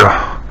fireplace deal.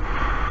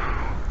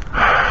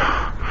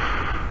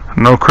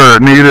 No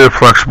credit needed,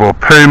 flexible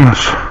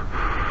payments.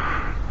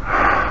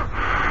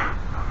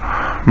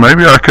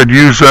 Maybe I could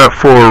use that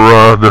for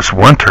this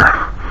winter.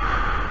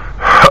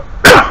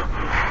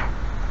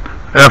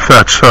 If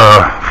that's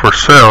for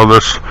sale,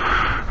 this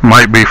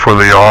might be for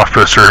the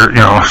office or, you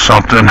know,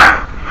 something.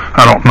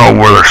 I don't know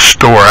where their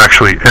store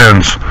actually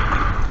ends.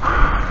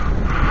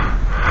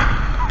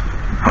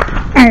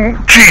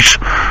 Jeez,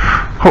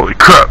 holy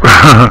crap.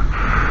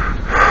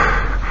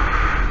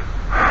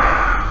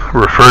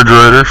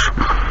 Refrigerators.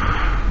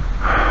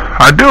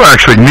 I do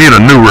actually need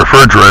a new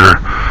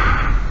refrigerator.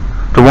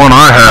 The one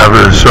I have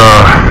is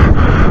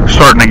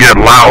starting to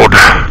get loud,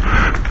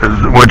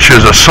 which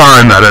is a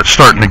sign that it's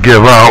starting to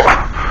give out.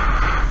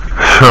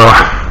 So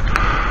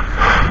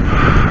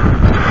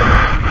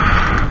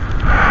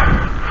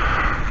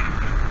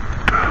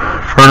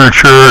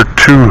furniture,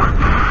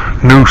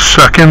 2 new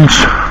seconds.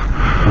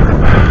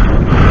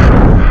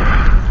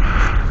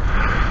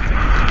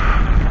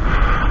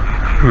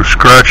 Who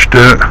scratched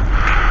it?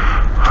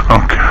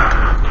 Okay.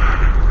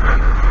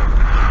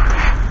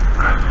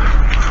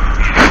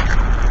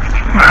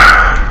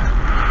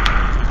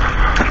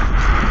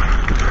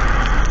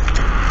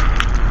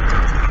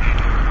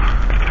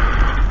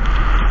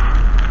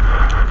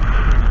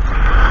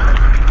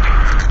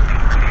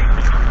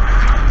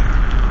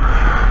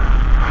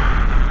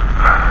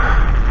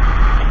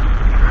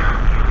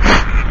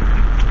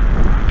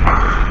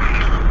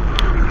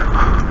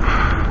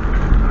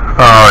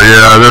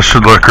 Yeah, this is a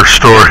liquor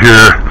store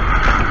here.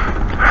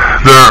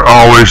 They're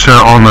always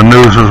on the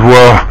news as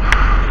well.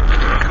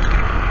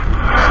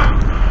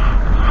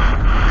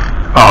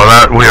 Oh,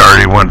 that we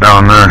already went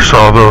down there and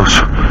saw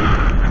those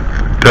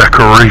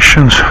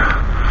decorations.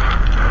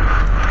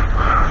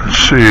 Let's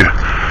see,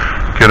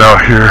 get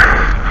out here.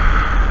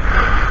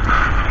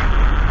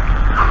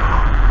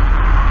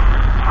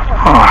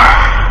 Oh,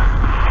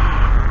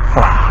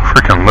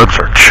 freaking lips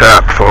are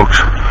chapped,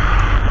 folks.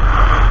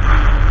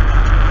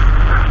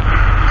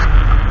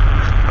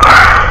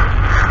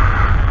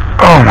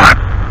 Oh, my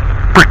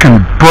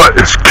freaking butt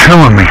is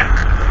killing me.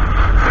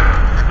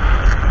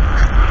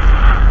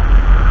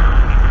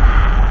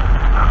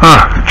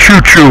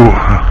 Choo-choo.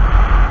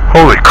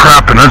 Holy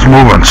crap, and it's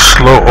moving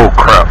slow. Oh,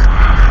 crap.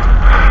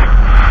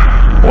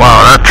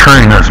 Wow, that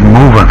train is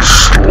moving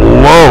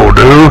slow,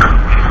 dude.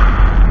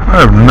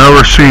 I've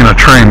never seen a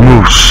train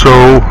move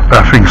so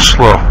effing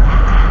slow.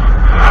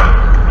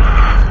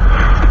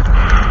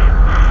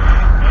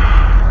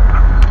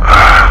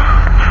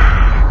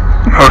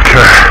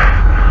 Okay.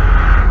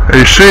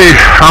 You see,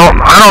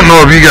 I don't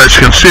know if you guys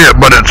can see it,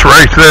 but it's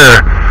right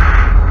there.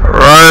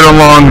 Right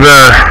along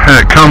there. And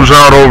it comes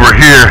out over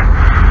here.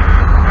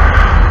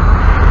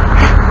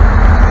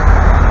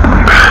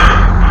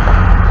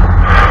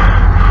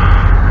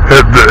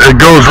 It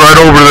goes right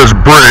over this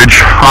bridge.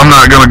 I'm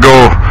not going to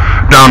go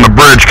down the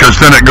bridge because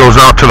then it goes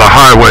out to the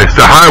highway.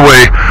 The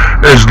highway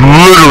is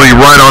literally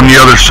right on the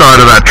other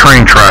side of that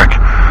train track.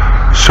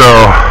 So,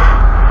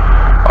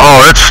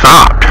 oh, it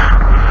stopped.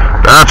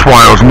 That's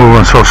why it was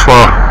moving so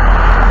slow.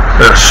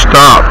 It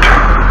stopped.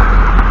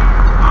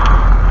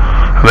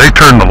 They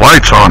turned the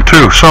lights on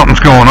too.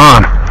 Something's going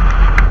on.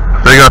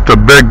 They got the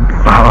big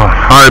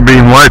high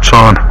beam lights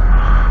on.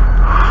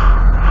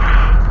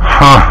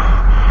 Huh.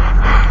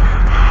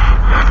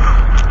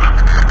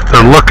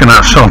 They're looking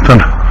at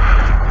something.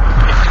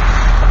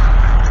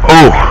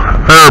 Oh,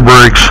 air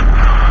brakes.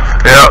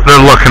 Yeah,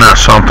 they're looking at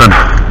something.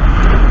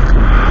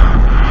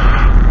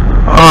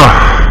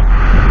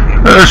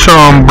 There's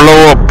some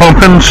blow up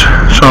pumpkins,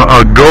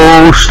 a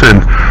ghost,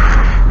 and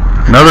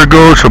another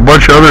ghost, a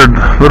bunch of other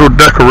little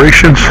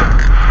decorations.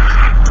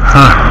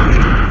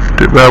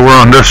 Too bad we're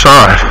on this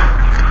side.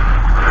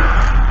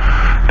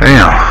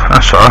 Damn,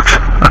 that sucks.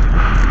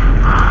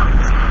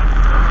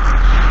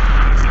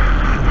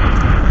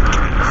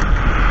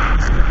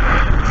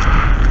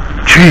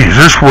 Jeez,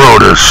 this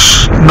road is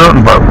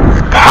nothing but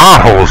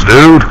potholes,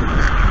 dude.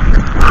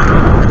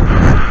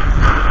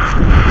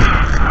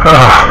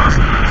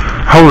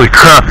 Holy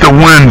crap, the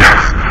wind.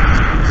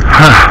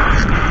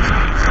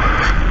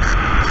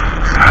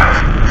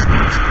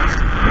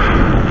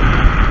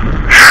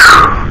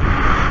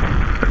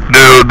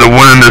 Dude, the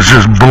wind is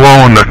just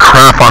blowing the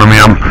crap out of me.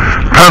 I'm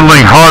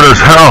pedaling hard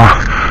as hell,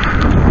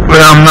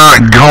 but I'm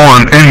not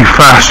going any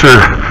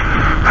faster.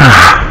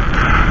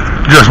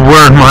 Just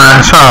wearing my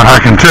ass out, I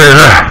can tell you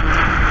that.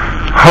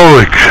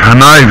 Holy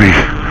canivy.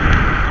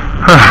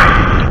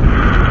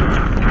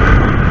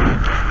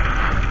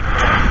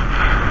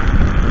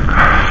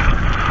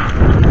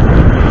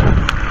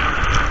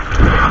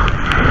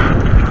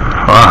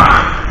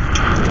 Wow.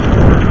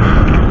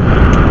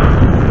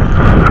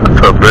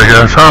 That's a big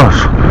ass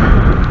house.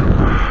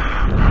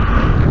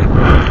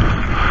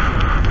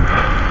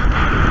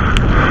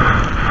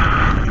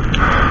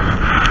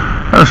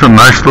 That's a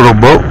nice little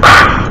boat.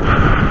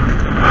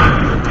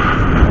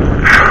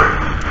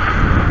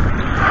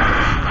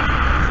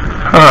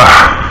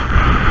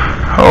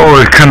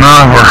 Holy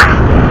canaver.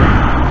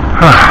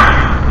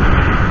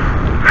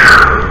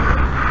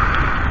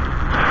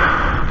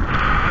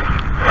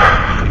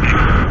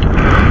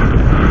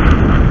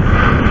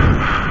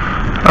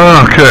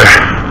 Okay,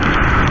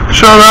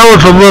 so that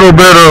was a little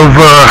bit of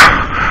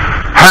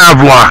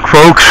Havelock,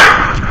 folks.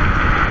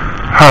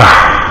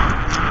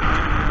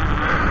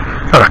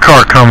 Got a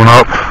car coming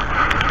up.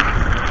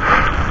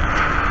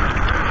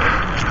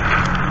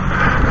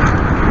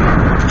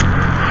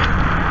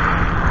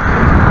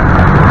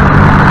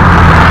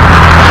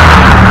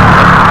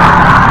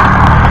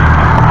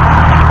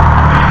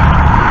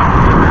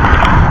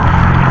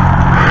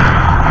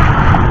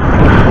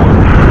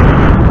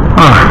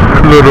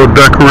 Little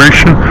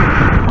decoration.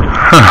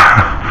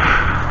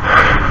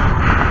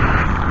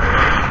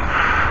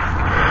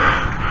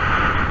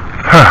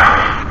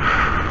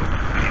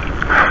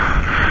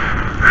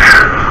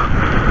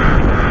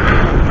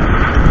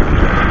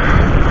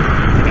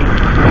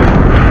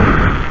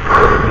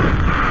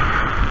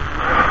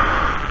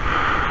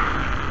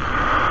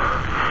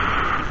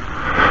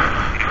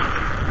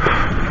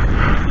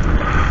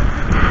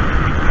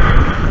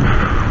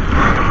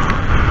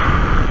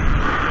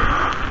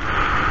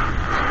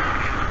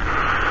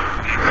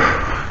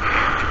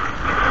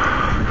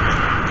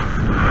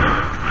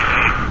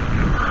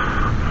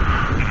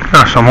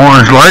 Got some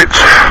orange lights.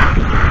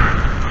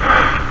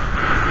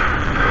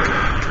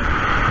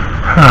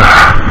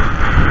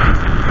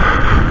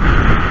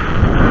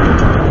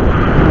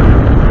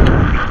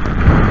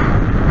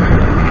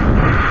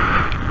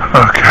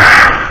 Okay.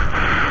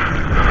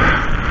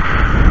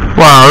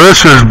 Wow,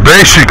 this is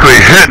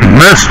basically hit and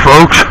miss,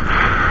 folks.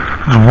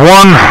 It's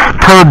one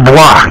per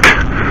block.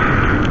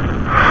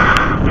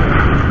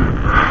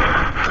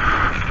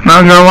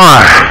 Not gonna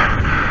lie,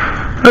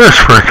 this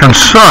freaking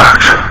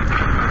sucks.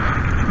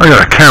 I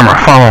got a camera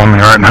following me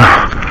right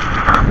now.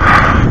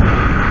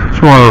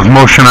 It's one of those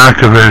motion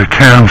activated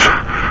cams.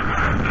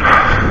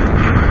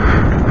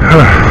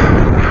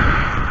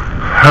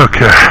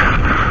 Okay,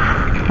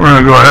 we're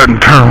gonna go ahead and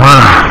turn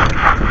around.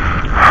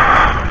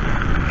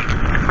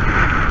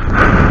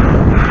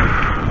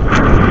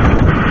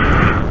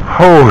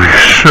 Holy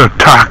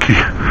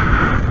shiitake.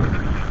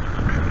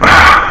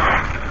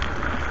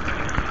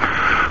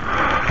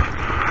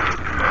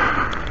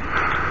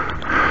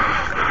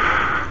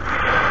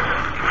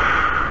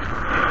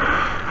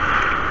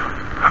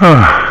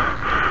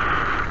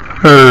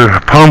 A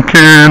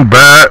pumpkin,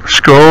 bat,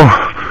 skull,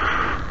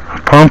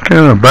 a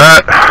pumpkin, a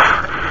bat.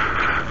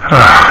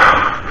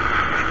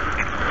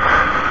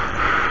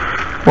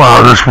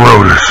 Wow, this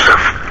road is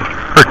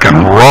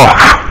freaking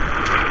rough.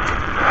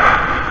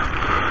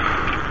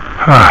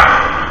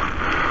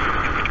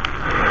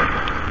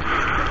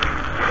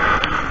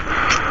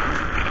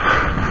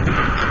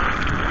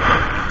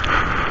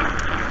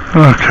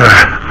 Okay,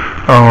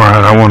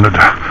 alright, I wanted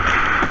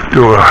to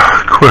do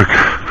a quick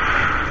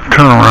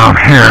turn around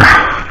here.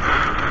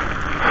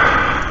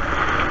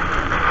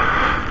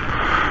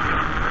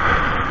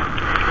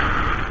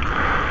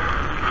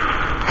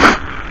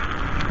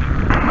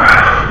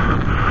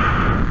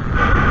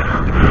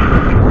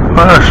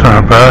 Well, that's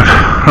not bad.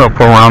 Up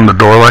around the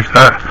door like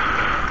that.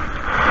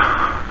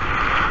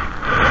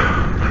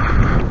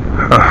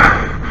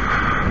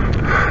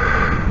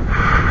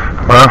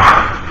 Well,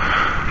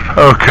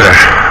 okay,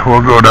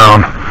 we'll go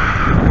down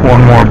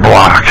one more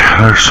block.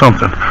 There's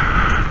something.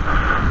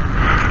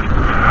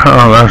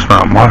 Oh, that's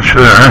not much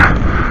there.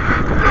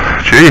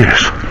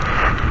 Jeez.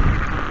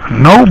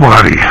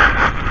 Nobody.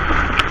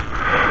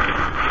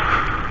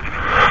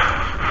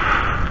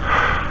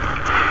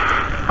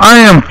 I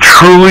am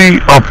truly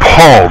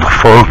appalled,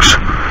 folks.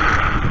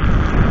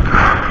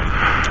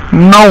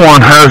 No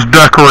one has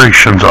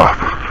decorations up.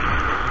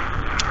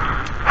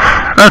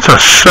 That's a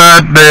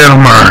sad day in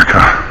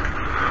America.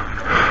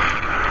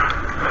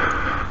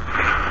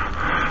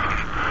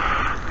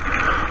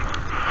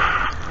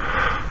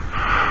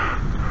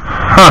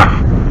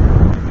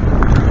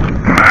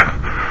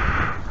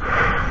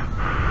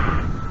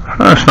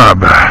 That's not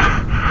bad.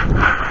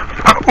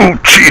 Oh,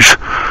 jeez.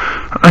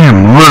 I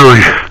am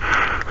literally...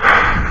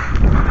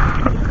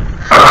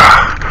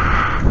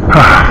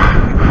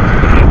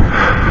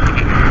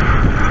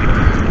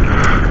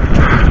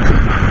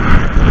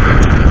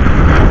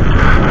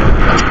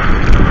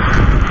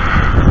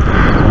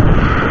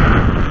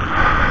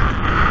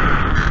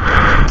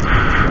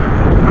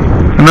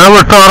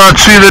 Never thought I'd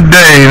see the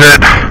day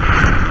that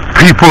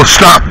people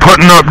stop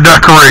putting up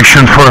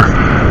decorations for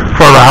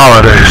the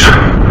holidays.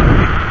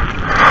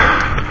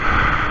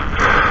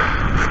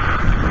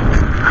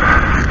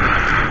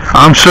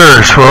 I'm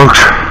serious, folks.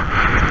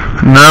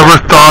 Never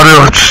thought I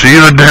would see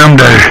the damn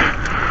day.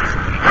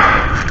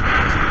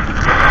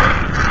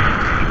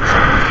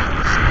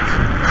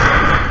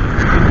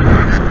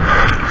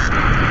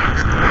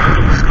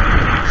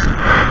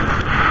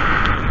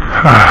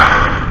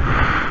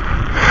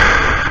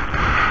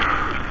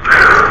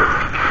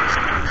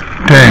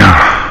 Damn.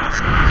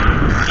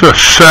 It's a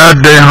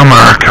sad day in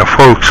America,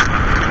 folks.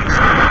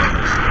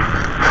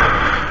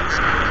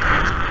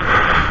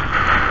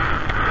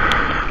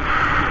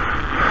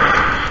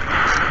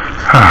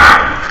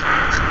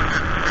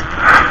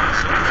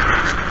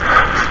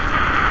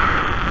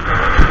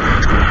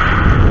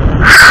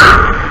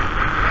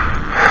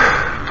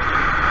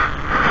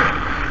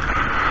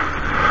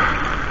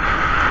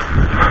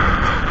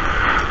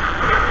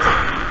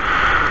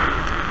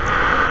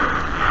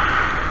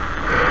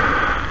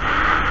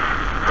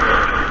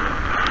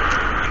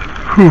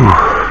 Whew.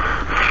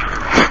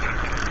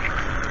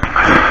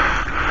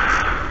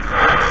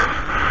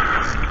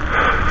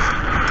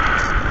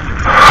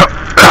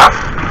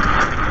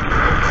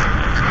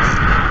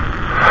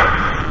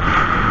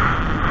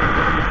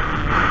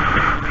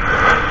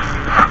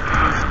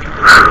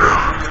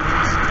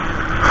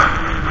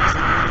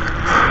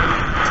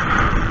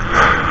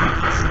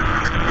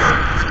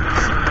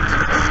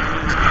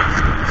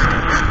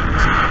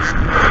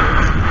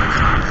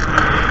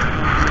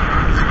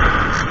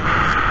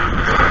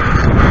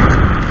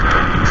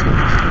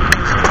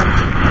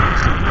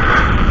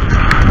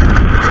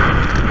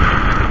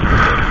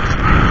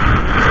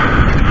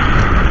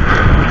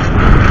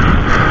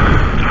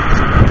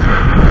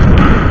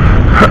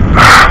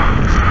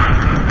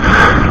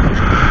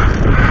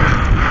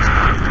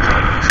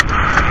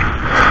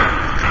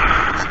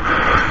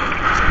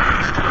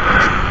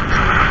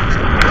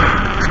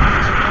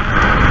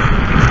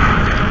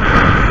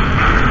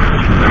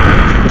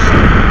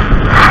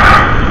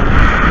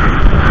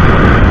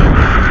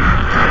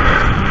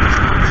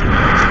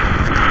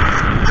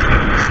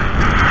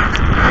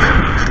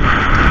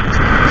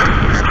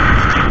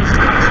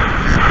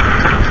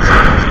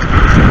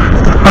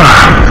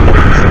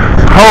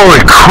 Holy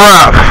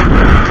crap!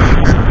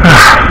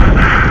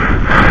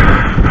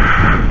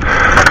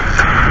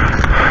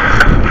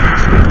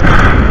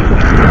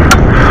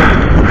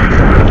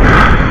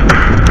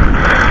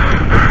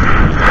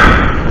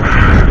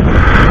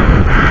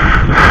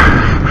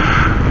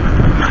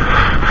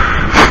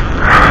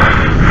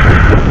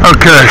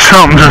 Okay,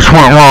 something just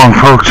went wrong,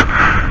 folks.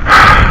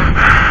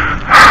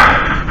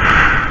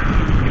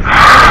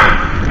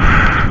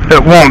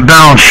 It won't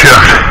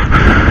downshift,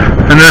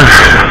 and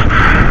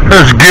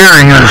this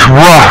gearing is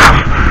rough.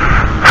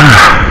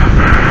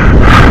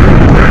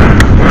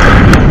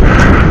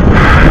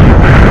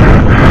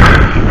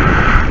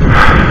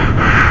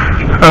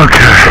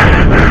 Okay,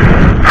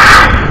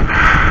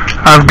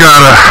 I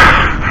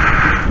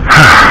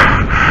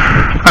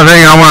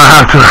think I'm gonna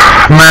have to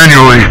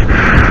manually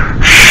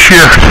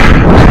shift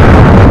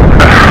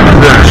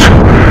this,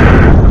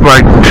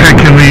 like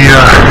taking the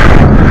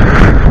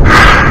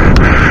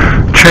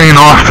chain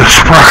off the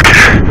sprocket.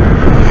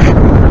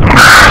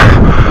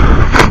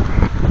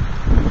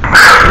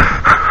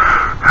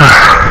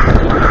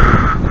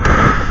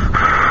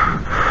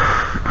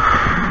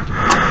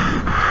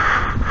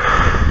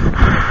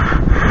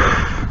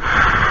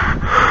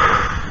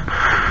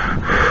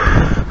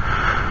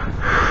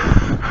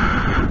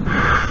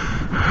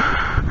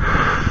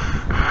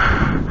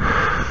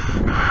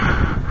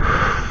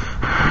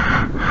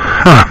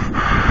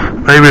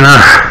 Maybe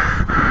not.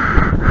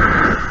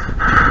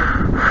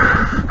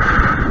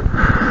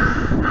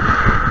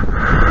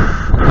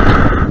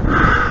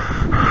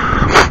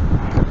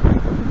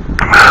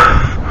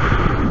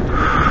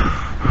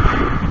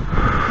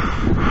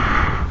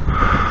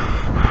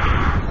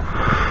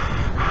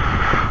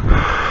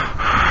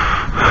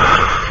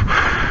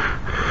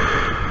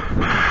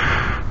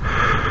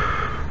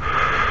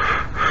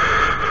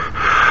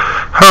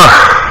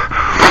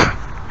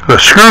 The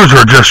screws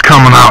are just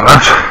coming out.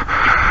 That's,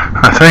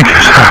 I think,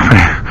 is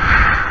happening.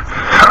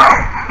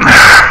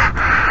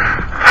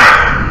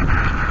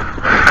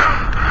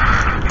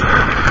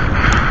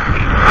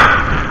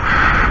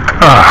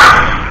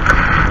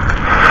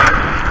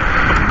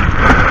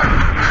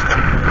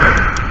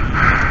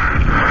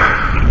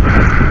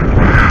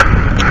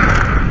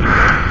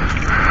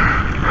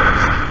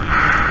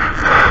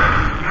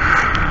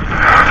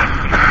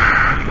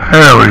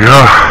 There we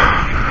go.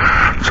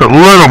 It's a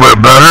little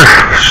bit better.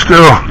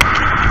 Still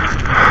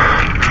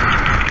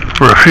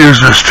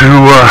refuses to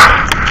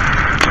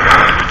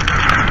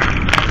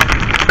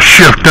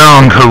shift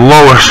down to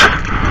lowest,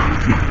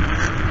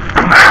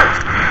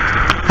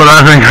 but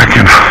I think I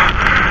can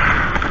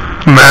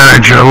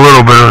manage a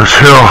little bit of this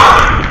hill.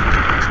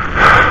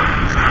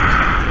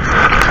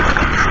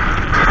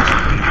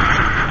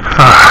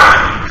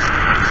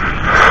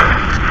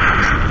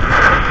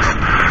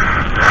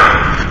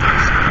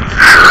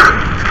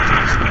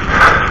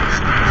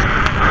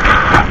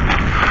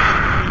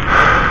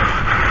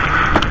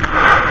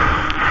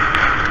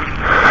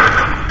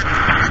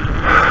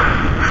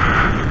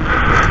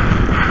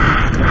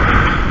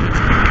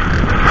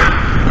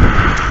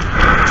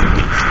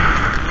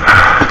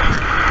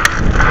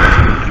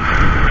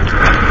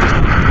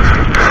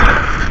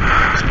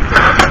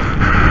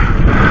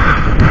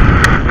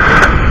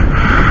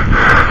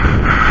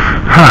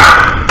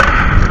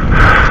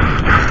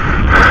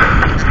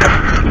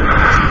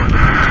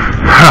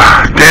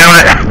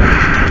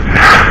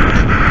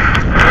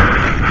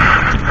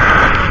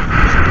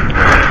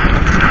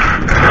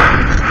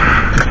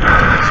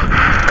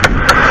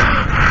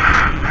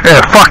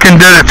 Yeah, fucking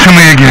did it to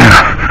me again.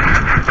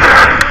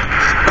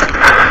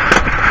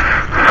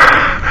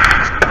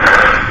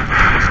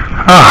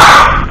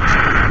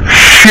 Oh,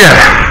 shit.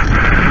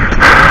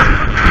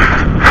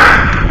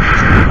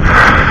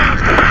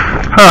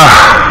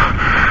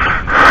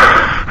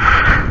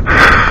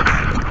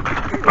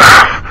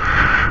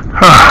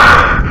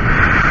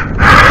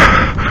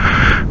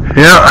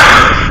 Yeah.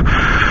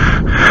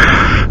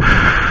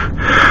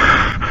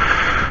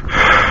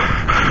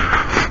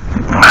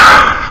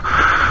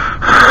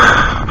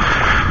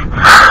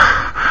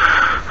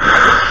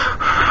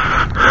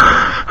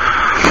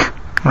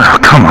 Oh,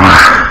 come on.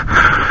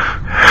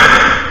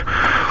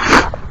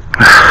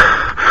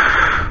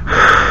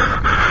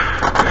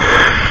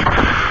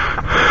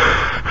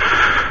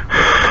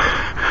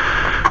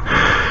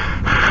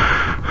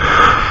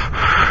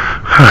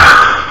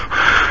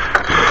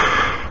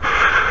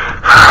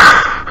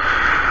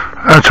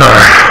 That's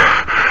alright.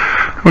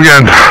 We're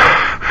getting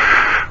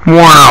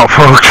worn out,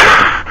 folks.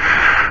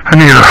 I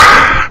need to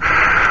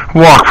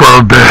walk for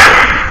a bit.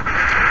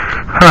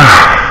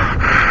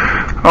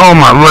 Oh,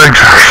 my legs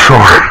are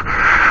sore.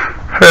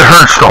 It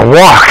hurts to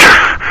walk.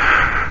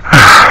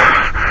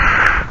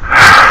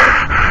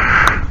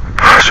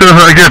 As soon as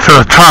I get to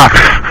the top,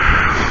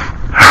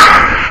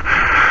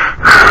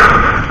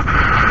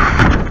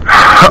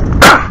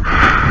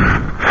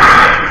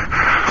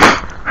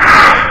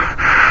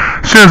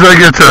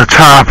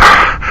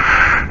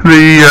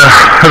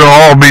 it'll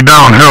all be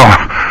downhill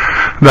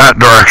that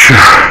direction.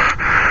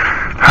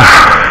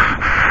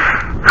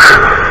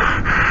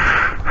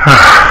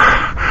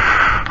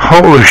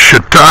 Holy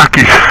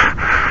shiitake.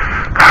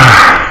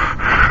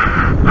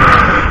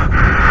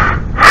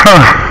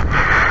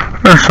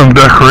 There's some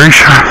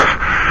decoration.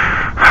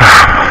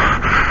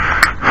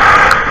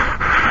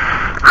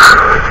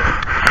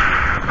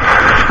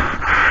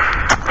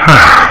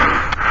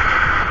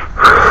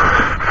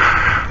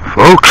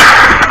 Folks,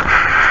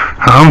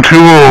 I'm too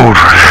old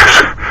for this.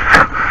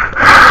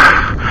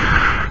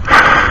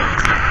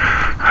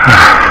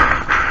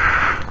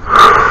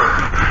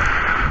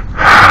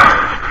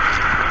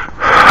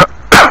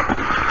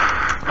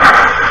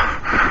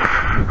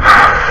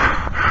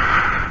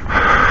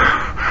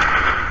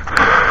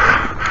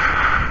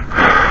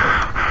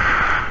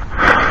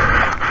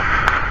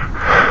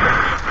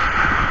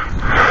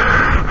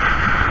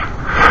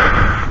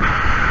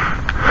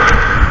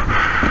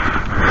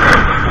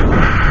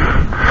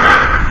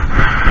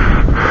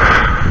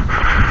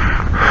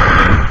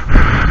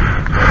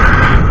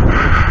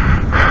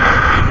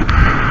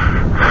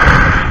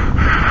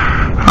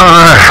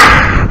 Alright,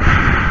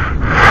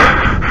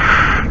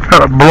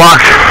 got a block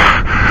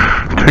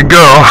to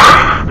go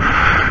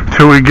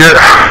till we get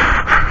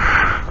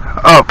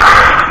up.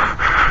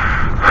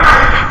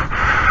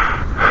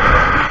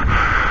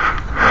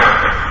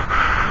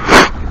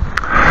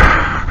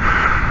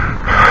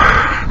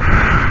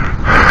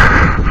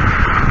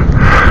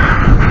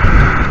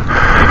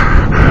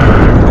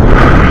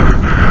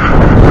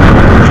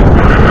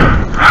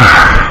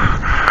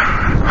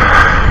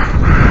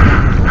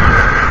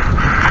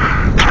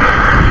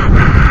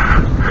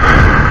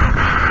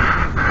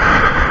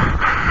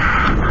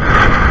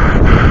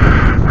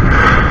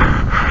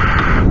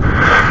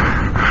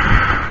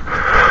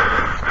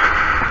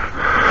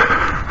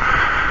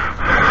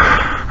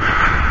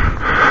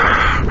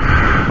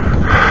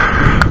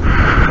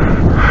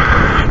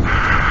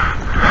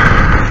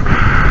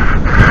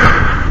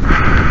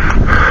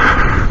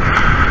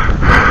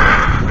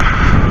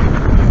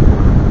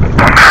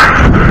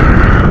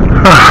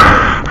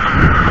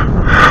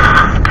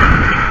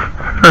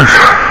 There's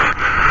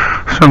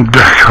some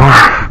decor.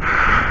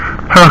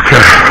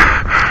 Okay.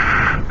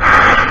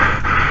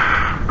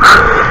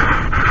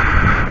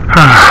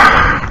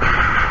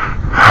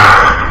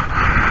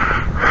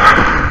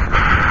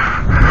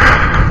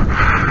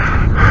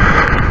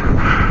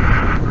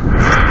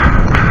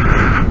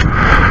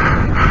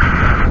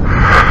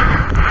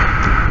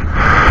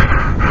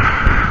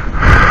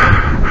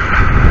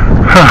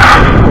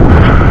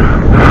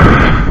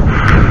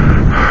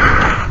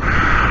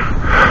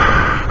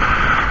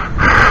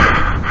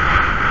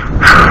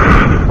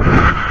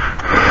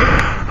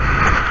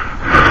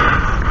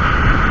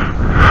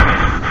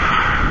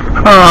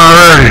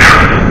 Alrighty.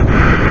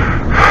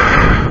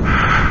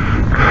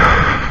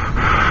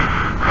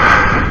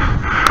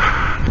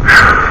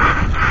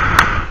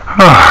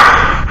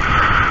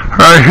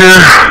 Right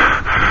here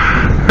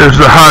is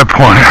the high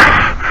point.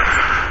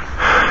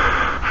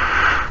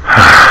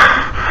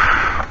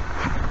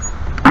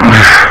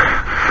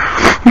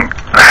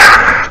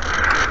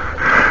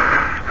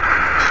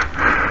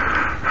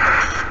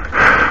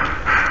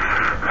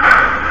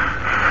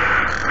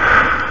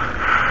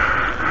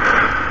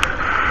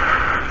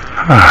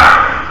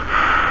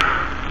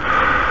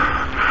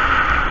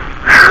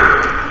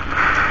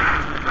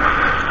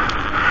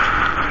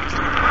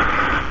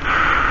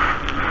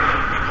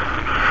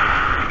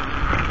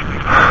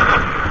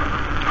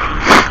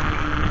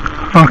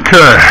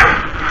 Okay.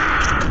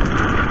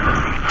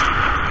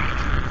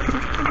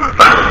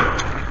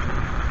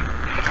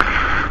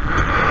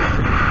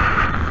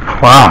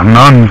 Wow,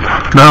 none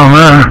down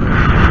there.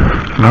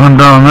 None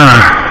down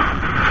there.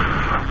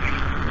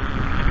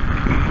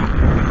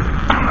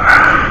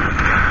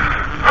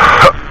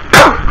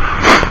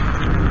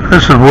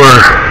 This is where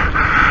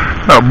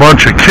a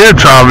bunch of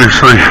kids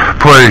obviously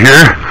play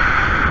here.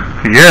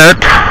 Yet,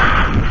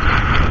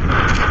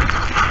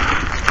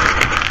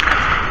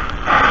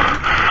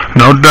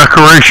 no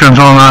decorations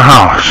on the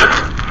house.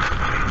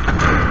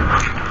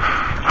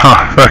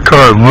 Huh, that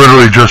car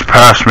literally just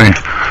passed me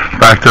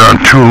back there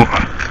on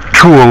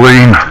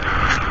Tualine.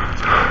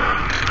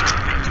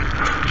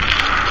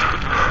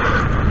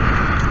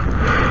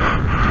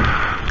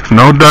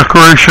 No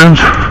decorations.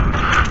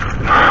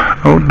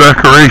 No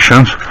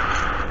decorations.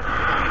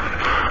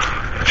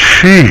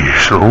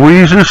 Jeez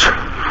Louises.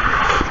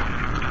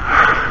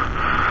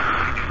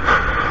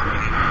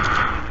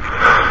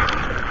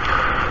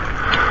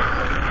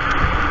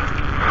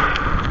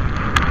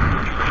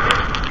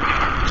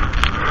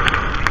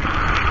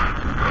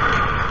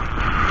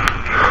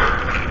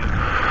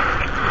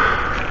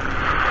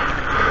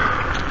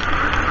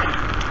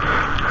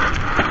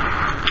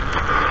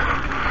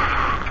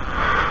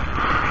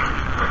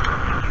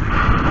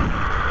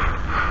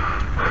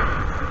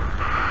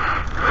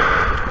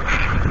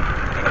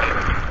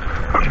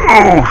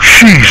 Oh,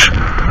 jeez.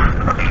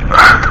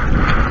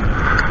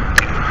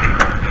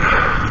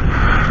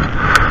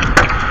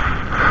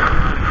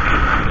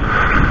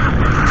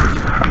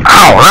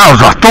 Ow, that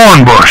was a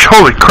thorn bush.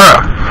 Holy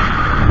crap.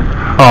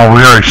 Oh,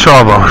 we already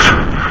saw those.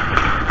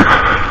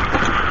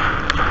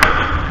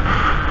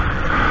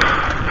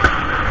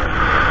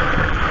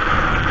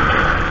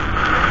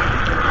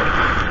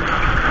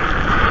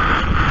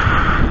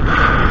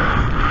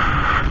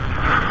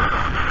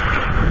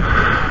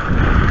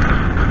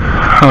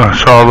 I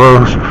saw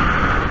those.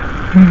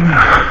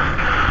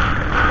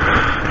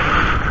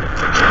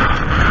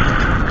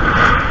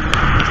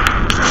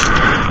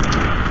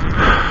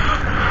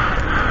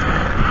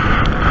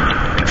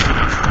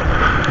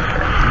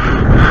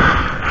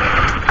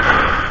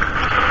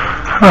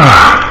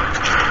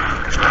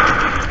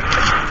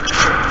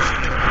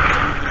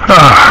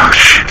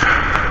 Shit.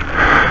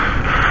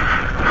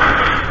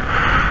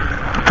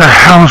 What the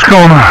hell's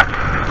going on?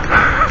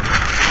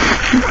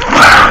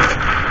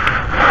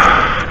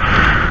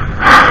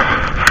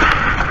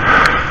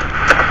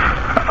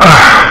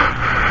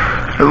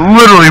 It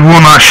literally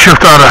will not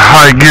shift out of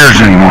high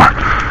gears anymore.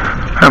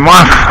 Am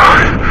I?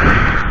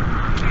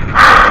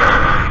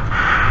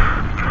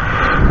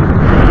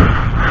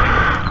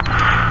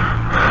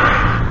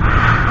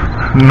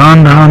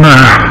 None down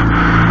there.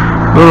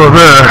 Little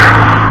there.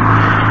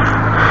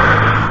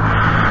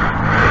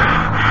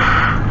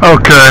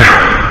 Okay.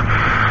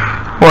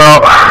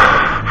 Well,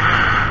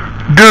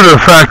 due to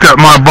the fact that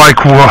my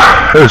bike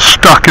is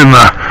stuck in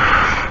the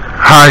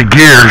high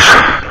gears,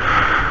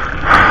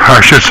 I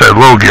should say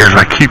low gears,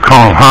 I keep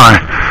calling them high.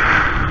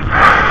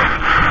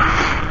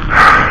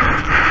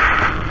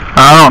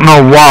 I don't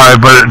know why,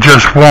 but it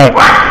just won't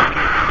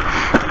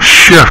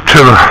shift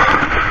to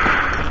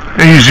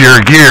the easier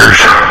gears.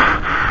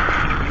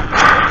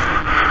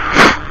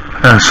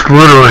 And it's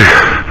literally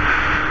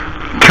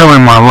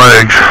killing my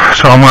legs,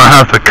 so I'm going to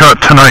have to cut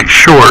tonight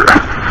short,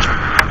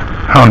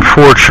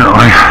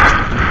 unfortunately.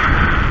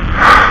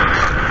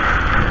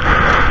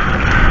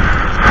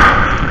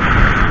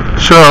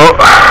 So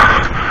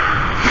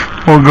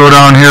we'll go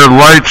down here,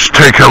 lights,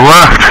 take a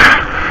left,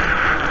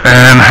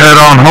 and head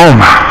on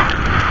home.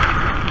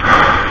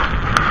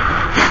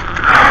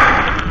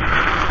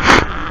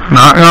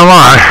 Not gonna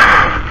lie,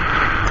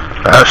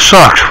 that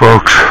sucks,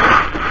 folks.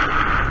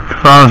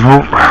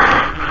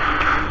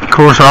 Of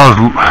course, I was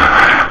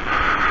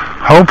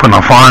hoping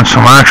to find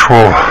some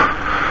actual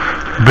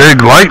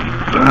big light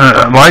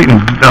and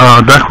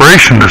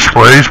decoration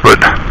displays, but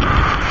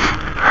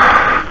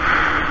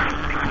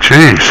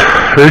geez,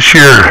 this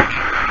year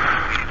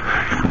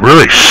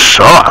really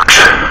sucks.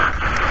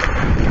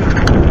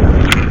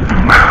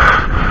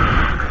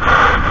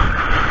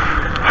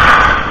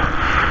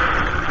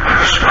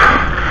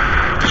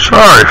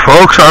 Sorry,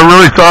 folks. I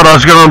really thought I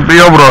was going to be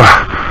able to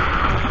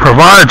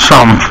provide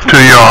something to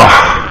y'all.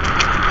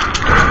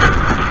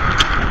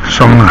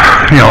 Some,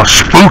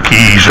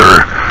 spookies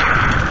or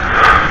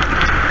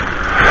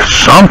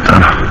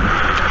something.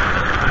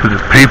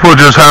 People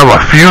just have a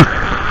few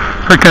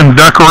freaking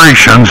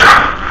decorations,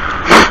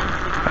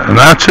 and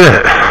that's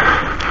it.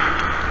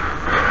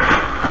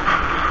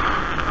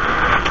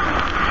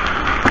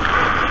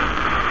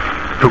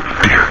 Oh,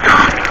 dear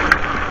God.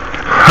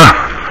 Huh.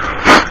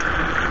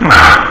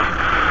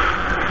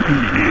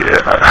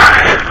 Yeah.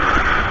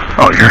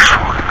 Oh, you're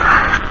smoking.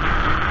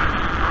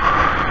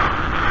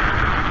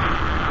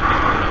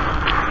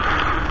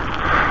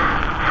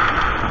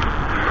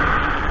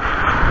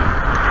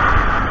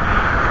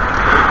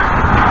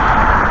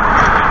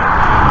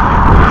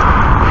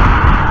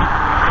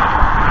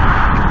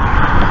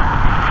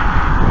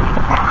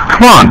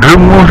 Come on, dude,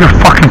 move your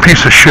fucking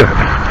piece of shit.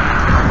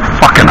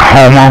 Fucking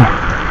homo.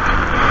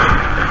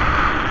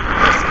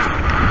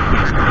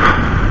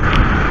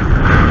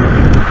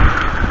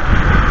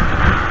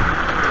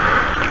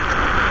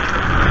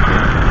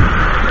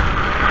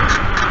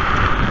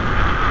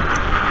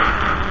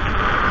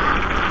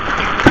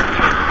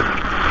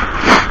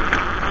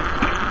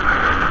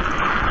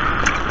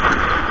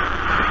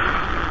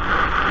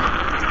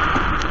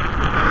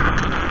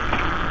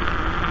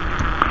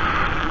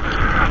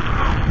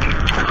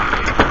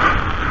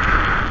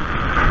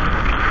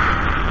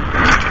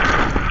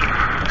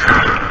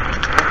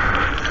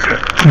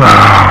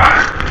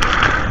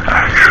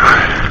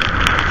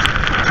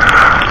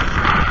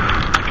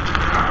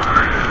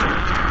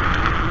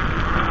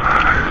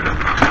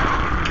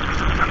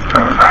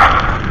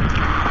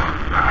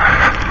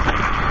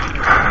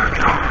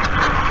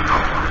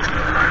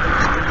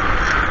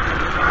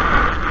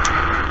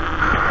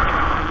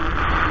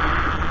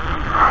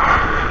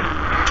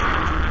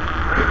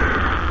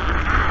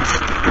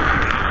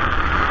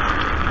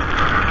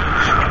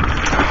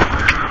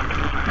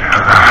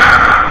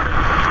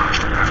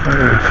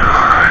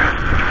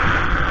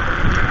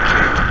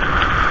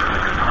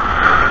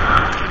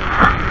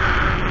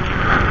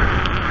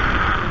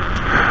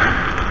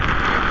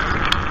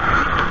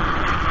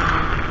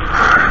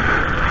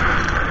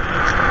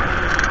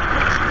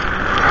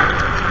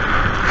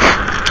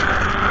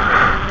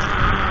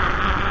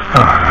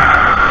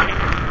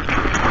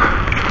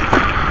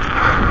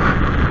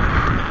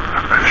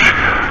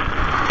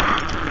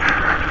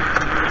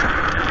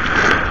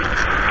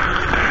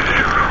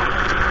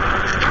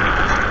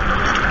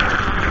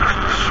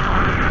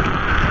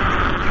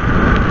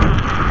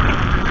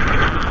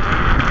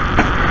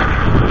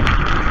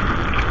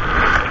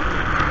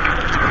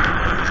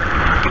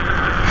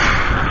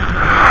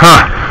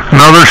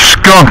 Another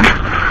skunk.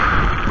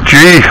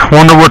 Gee,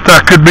 wonder what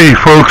that could be,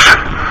 folks.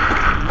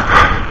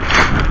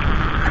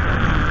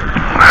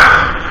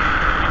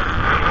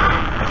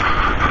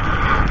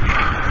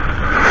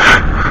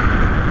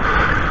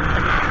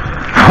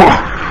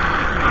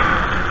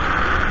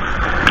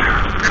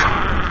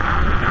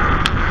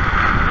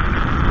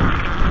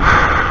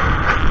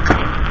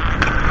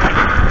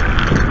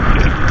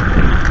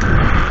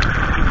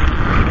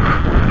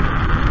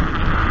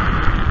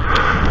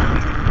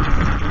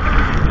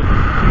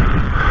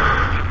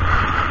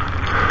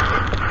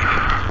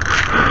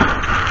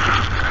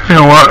 You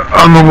know what,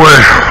 on the way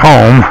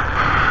home,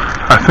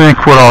 I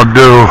think what I'll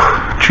do,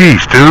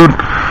 geez dude,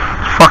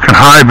 fucking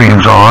high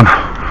beams on.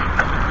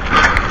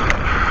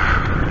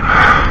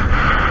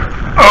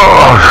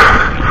 Oh,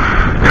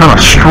 kind of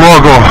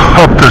struggle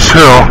up this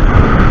hill.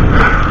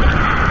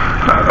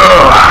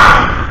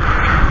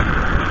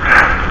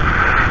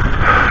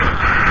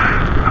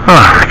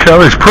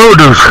 Kelly's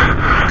Produce,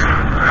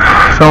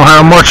 don't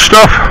have much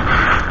stuff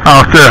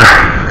out there.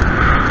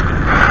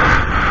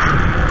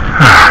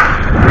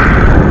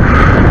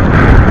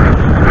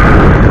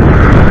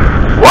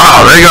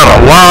 They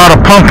got a lot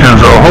of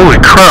pumpkins though, holy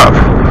crap.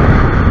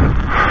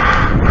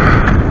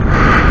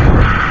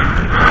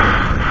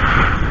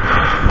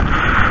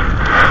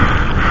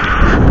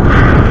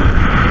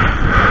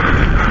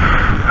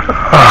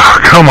 Oh,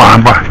 come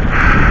on, boy.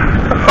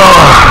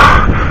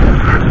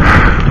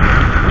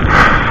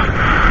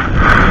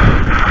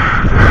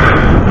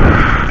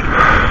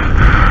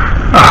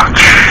 Oh,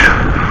 jeez.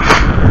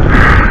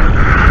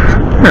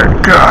 Dear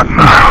God,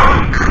 no.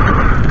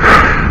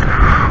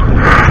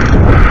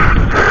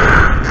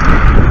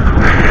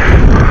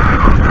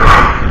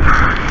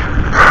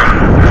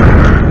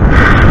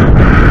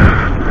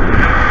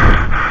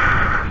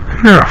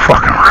 You're a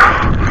fucking...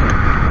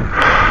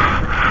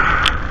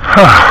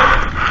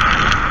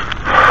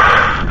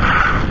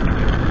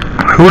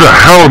 Who the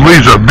hell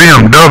leaves a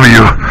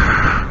BMW?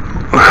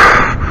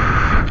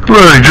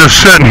 Really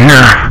just sitting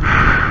here.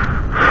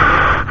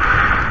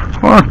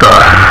 What the...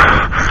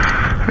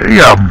 You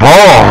got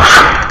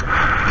balls.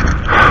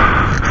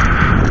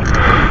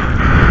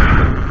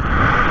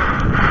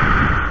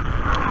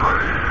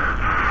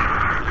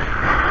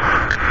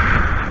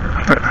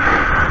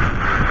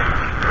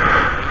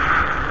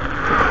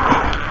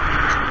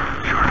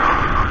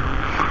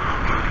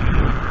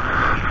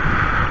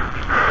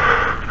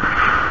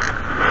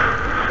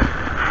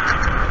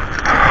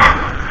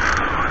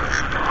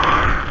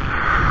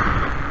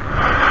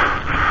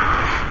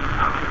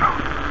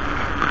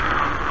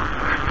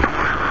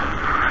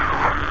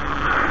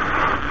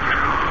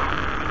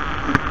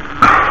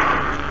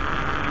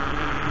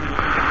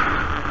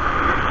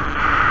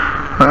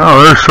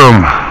 Oh, there's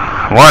some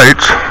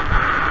lights.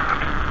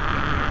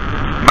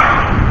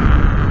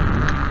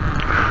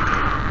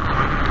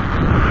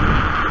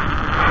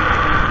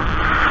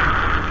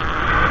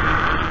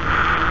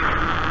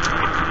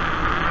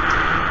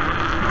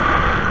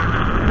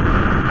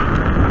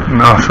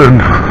 Nothing.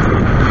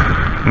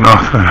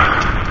 Nothing.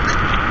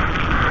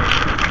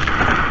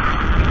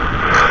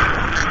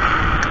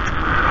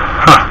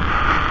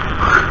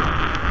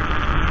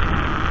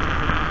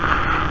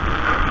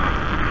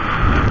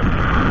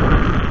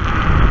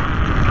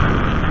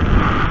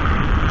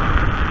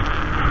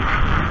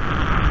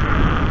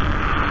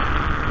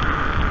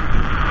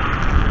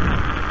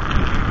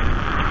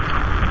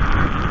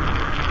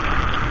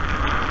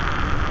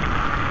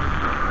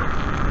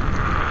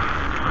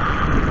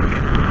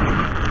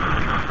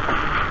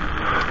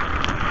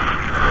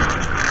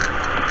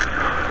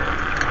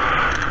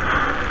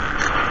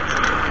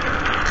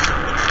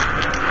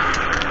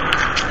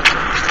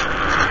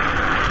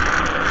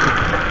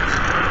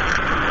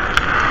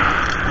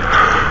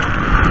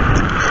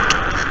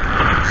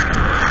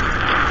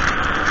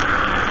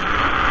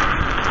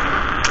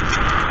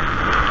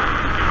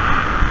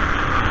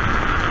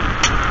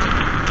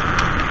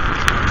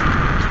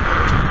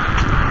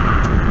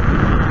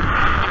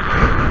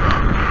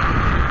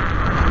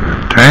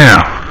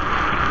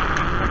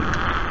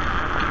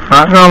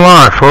 Not gonna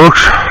lie,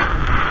 folks.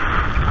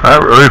 That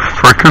really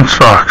freaking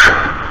sucks.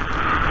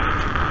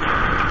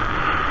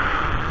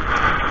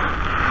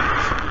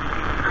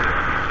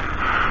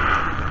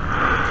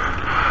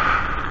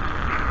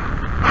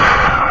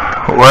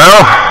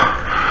 Well,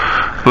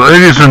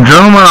 ladies and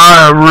gentlemen,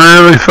 I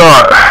really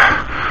thought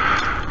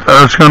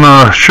I was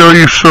gonna show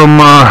you some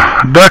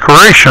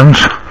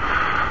decorations,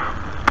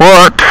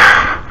 but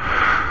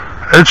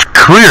it's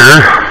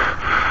clear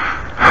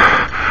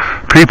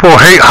people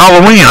hate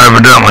Halloween,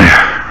 evidently.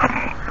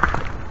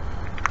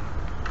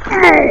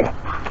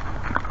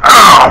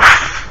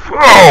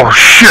 Oh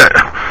shit!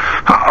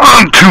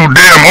 I'm too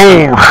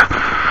damn old.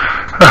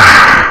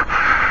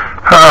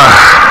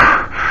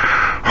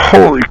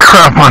 Holy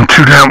crap! I'm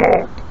too damn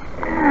old.